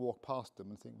 You might walk past them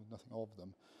and think nothing of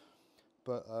them,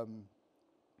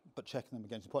 but checking them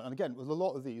against the point. And again, with a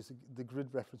lot of these, the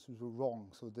grid references were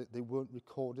wrong, so they weren't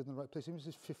recorded in the right place. Even if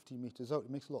it's 50 metres out,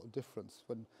 it makes a lot of difference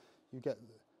when you get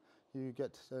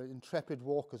intrepid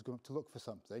walkers going to look for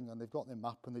something, and they've got their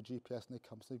map and their GPS, and they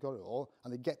come, so they've got it all,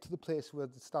 and they get to the place where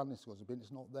the standing stones have been,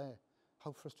 it's not there.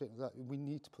 How frustrating is that? We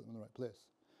need to put them in the right place.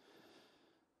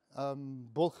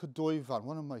 Bolchadoivan,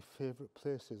 one of my favourite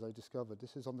places I discovered.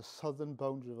 This is on the southern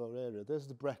boundary of our area. There's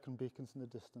the Brecon Beacons in the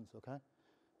distance, okay?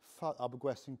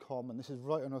 Abergwestyn Common. This is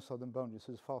right on our southern boundary. This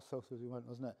is as far south as we went,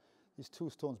 wasn't it? These two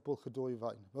stones,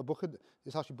 Bolchadoivan. Well,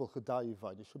 it's actually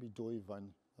Bolchadaivan. It should be Doivan,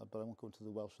 but I won't go into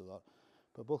the Welsh of that.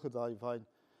 But Bolchadaivan,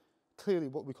 clearly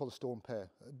what we call a stone pair.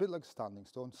 A bit like a standing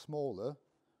stone, smaller,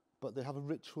 but they have a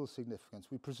ritual significance.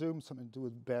 We presume something to do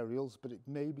with burials, but it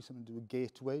may be something to do with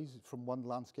gateways from one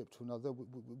landscape to another.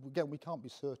 Again, we can't be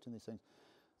certain these things.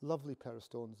 Lovely pair of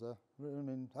stones there. I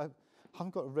mean, I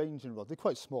haven't got a ranging rod. They're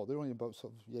quite small. They're only about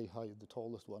sort of yay high, the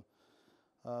tallest one.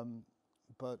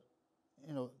 But,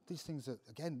 you know, these things are,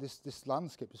 again, this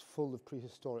landscape is full of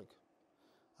prehistoric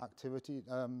activity.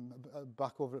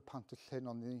 Back over at Pantyllyn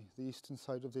on the eastern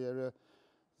side of the area,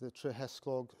 the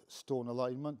Trysor stone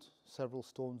alignment, several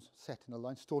stones set in a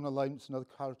line. Stone alignment's another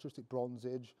characteristic Bronze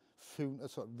Age, a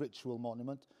sort of ritual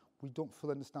monument. We don't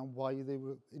fully understand why they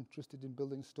were interested in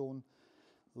building stone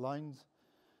lines,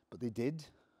 but they did.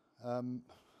 I'm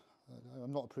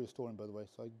not a prehistorian, by the way,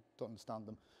 so I don't understand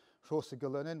them.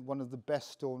 Trysor, one of the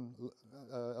best stone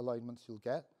alignments you'll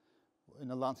get,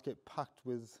 in a landscape packed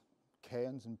with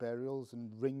cairns and burials and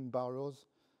ring barrows.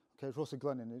 Okay,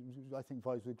 Trysor, I think,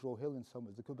 vies with Grow Hill in some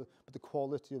ways, but the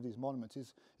quality of these monuments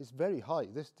is very high.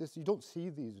 This you don't see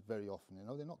these very often, you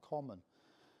know, they're not common.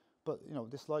 But, you know,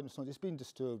 this line of stone, it's been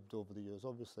disturbed over the years,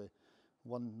 obviously.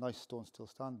 One nice stone still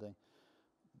standing.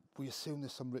 We assume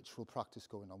there's some ritual practice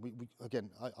going on. Again,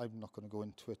 I'm not going to go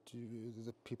into it.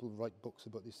 The people write books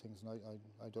about these things, and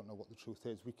I don't know what the truth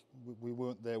is. We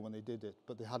weren't there when they did it,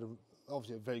 but they had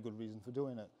obviously a very good reason for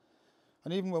doing it.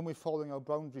 And even when we're following our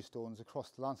boundary stones across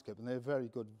the landscape, and they're very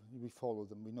good, we follow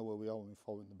them, we know where we are when we're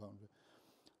following the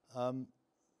boundary.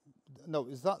 No,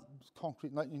 is that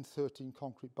 1913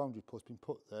 concrete boundary post been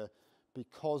put there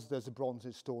because there's a Bronze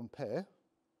Age stone pair,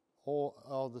 or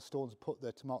are the stones put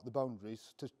there to mark the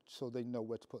boundaries so they know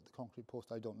where to put the concrete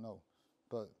post? I don't know.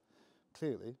 But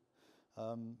clearly,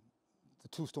 the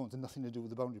two stones have nothing to do with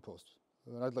the boundary post.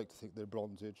 And I'd like to think they're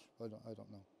Bronze Age. I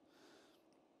don't know.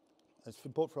 As for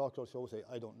both for archaeologists, I always say,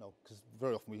 I don't know, because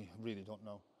very often we really don't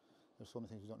know. There's so many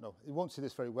things we don't know. You won't see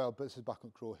this very well, but this is back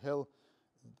at Grow Hill.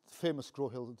 The famous Grow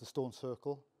Hill, the stone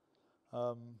circle.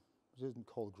 It isn't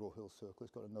called Grow Hill Circle,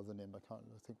 it's got another name, I can't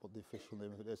think what the official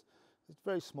name of it is. It's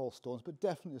very small stones, but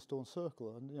definitely a stone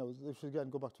circle. And, you know, if we again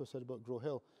go back to what I said about Grow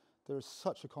Hill, there is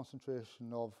such a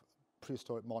concentration of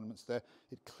prehistoric monuments there.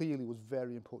 It clearly was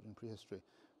very important in prehistory.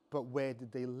 But where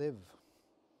did they live?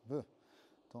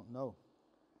 Don't know.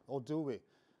 Or do we?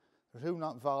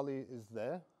 Rhywnath Valley is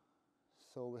there.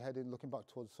 So we're heading, looking back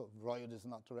towards sort of Rhyaders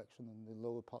in that direction in the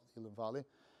lower part of the Elan Valley.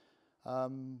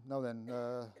 Now then,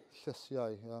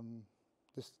 Llysiau,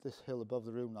 this hill above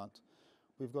the Rhywnath,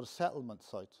 we've got a settlement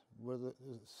site where there's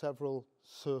several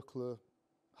circular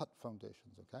hut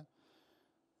foundations, okay?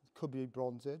 It could be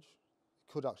Bronze Age.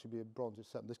 It could actually be a Bronze Age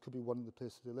settlement. This could be one of the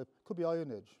places they live. It could be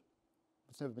Iron Age.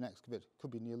 It's never been excavated.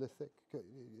 Could be Neolithic.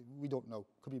 We don't know.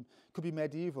 Could be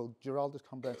medieval. Geraldus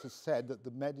Cambrensis said that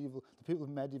the people of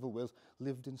medieval Wales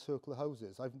lived in circular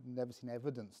houses. I've never seen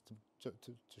evidence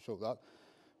to show that,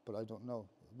 but I don't know.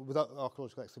 Without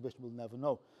archaeological excavation, we'll never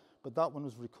know. But that one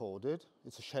was recorded.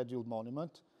 It's a scheduled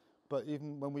monument. But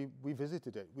even when we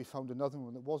visited it, we found another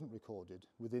one that wasn't recorded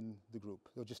within the group,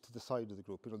 or just to the side of the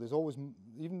group. You know, there's always,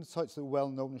 even sites that are well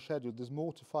known and scheduled, there's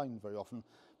more to find very often,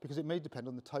 because it may depend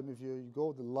on the time of year you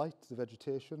go, the light, the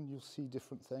vegetation, you'll see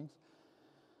different things.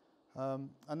 And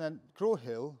then Grow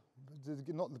Hill,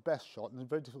 not the best shot, and a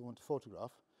very difficult one to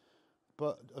photograph,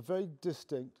 but a very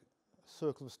distinct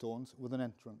circle of stones with an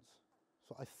entrance.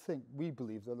 So I think, we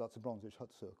believe that that's a Bronze Age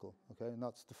hut circle, okay? And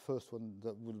that's the first one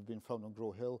that would have been found on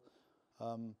Grow Hill.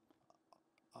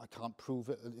 I can't prove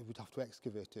it, we'd have to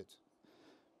excavate it.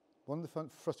 One of the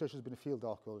frustrations of being a field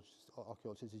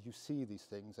archaeologist is you see these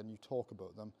things and you talk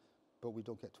about them, but we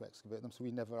don't get to excavate them, so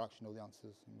we never actually know the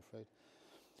answers, I'm afraid.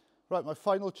 Right, my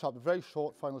final chapter, very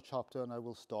short final chapter, and I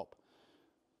will stop.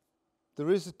 There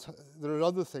are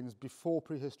other things before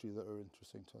prehistory that are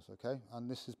interesting to us, okay? And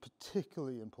this is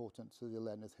particularly important to the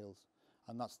Elenedd Hills,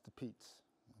 and that's the peats,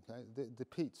 okay? The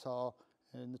peats are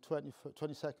in the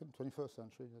 21st century,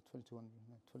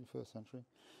 21st century,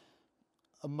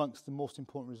 amongst the most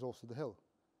important resources of the hill.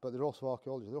 But they're also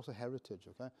archaeology, they're also heritage,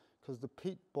 okay? Because the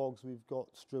peat bogs we've got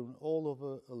strewn all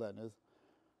over Elenedd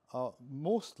are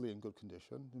mostly in good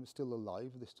condition, they're still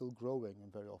alive, they're still growing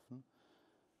and very often.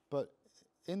 But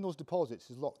in those deposits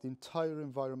is locked the entire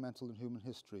environmental and human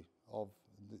history of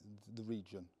the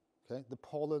region. Okay? The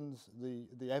pollens,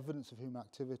 the evidence of human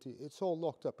activity, it's all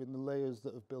locked up in the layers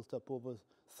that have built up over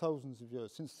thousands of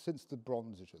years, since the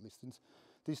Bronze Age at least,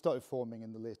 These started forming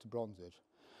in the later Bronze Age,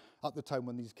 at the time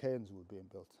when these cairns were being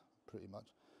built, pretty much.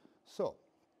 So,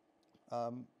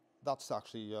 that's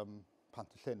actually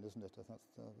Pantallyn, isn't it?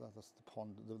 That's the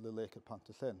pond, the lake at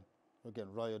Pantallyn. Again,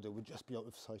 Rhyadr would just be out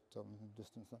of sight in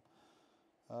distance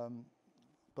there.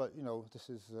 But, you know, this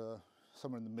is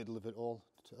somewhere in the middle of it all.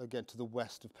 Again, to the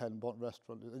west of Penbont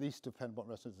Restaurant, the east of Penbont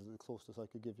Restaurant is the closest I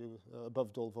could give you,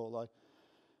 above Dolvolai.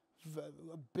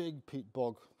 A big peat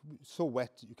bog, so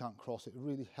wet that you can't cross it. A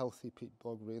really healthy peat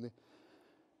bog, really.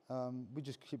 We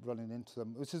just keep running into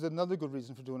them. This is another good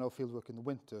reason for doing our field work in the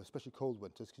winter, especially cold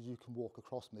winters, because you can walk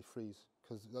across them, they freeze.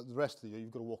 Because the rest of the year,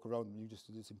 you've got to walk around them,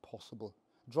 it's impossible.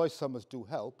 Dry summers do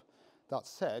help. That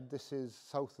said, this is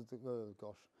south of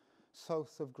the,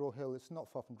 south of Grow Hill. It's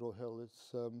not far from Grow Hill.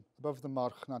 It's above the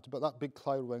Marchnant, but that big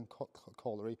Clyrwen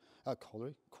quarry,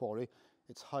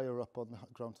 it's higher up on the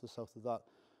ground to the south of that.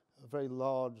 A very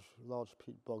large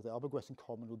peat bog there. Abergwestyn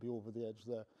Common will be over the edge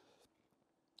there.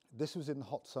 This was in the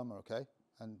hot summer, okay?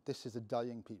 And this is a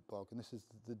dying peat bog, and this is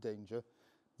the danger.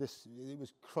 It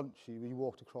was crunchy when you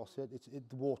walked across it.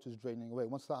 The water's draining away.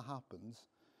 Once that happens,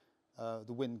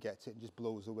 the wind gets it and just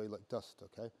blows away like dust,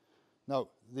 okay? Now,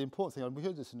 the important thing, and we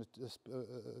heard this in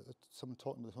someone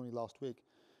talking about this only last week,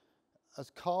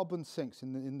 as carbon sinks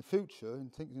in the future, in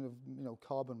thinking of, you know,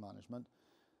 carbon management,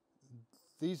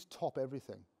 these top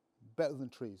everything, better than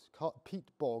trees. Peat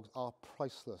bogs are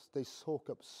priceless. They soak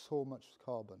up so much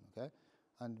carbon, okay?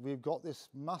 And we've got this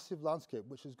massive landscape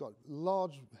which has got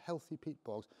large, healthy peat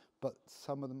bogs, but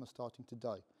some of them are starting to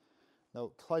die.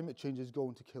 Now, climate change is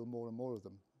going to kill more and more of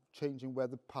them. Changing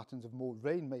weather patterns of more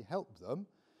rain may help them,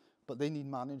 but they need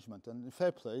management. And in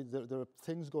fair play, there are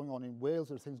things going on in Wales,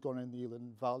 there are things going on in the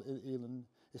Elan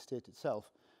estate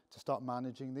itself to start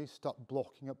managing these, start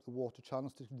blocking up the water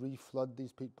channels to reflood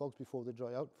these peat bogs before they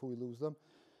dry out, before we lose them,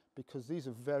 because these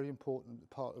are a very important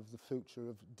part of the future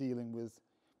of dealing with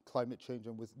climate change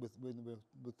and with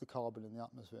the carbon in the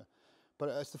atmosphere. But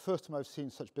it's the first time I've seen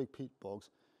such big peat bogs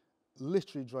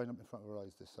literally drying up in front of our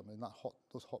eyes this summer, in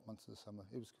those hot months of the summer.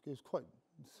 It was quite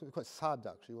sad,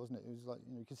 actually, wasn't it? It was like,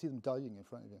 you know, you can see them dying in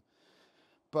front of you.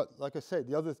 But like I say,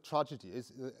 the other tragedy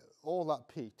is all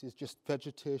that peat is just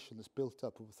vegetation that's built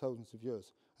up over thousands of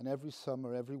years. And every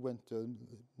summer, every winter,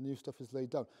 new stuff is laid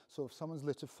down. So if someone's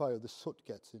lit a fire, the soot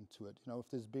gets into it. You know, if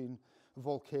there's been a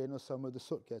volcano somewhere, the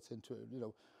soot gets into it. You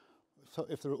know, so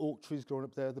if there are oak trees growing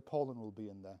up there, the pollen will be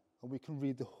in there. And we can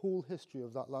read the whole history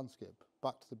of that landscape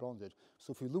back to the Bronze Age.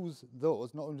 So if we lose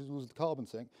those, not only lose the carbon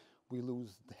sink, we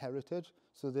lose the heritage.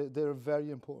 So they're a very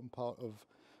important part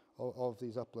of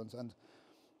these uplands. And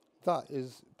that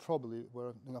is probably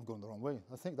where I'm going the wrong way.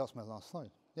 I think that's my last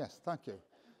slide. Yes, thank you.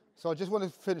 So I just want to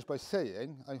finish by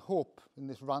saying, I hope in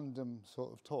this random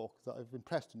sort of talk that I've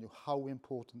impressed on you how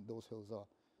important those hills are.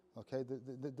 Okay,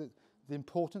 the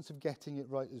importance of getting it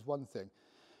right is one thing,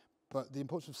 but the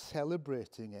importance of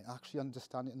celebrating it, actually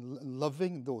understanding and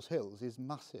loving those hills is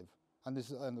massive. And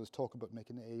there's talk about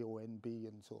making it A, O, N, B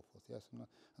and so forth, yes,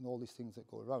 and all these things that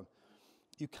go around.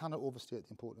 You cannot overstate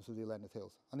the importance of the Elenith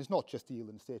Hills. And it's not just the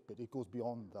Elan estate bit, it goes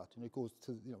beyond that. And it goes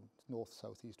to, you know, north,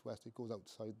 south, east, west. It goes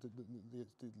outside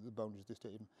the boundaries of the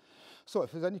estate. So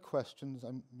if there's any questions,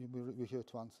 we're here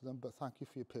to answer them. But thank you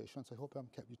for your patience. I hope I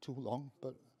haven't kept you too long,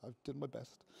 but I've done my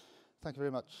best. Thank you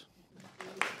very much.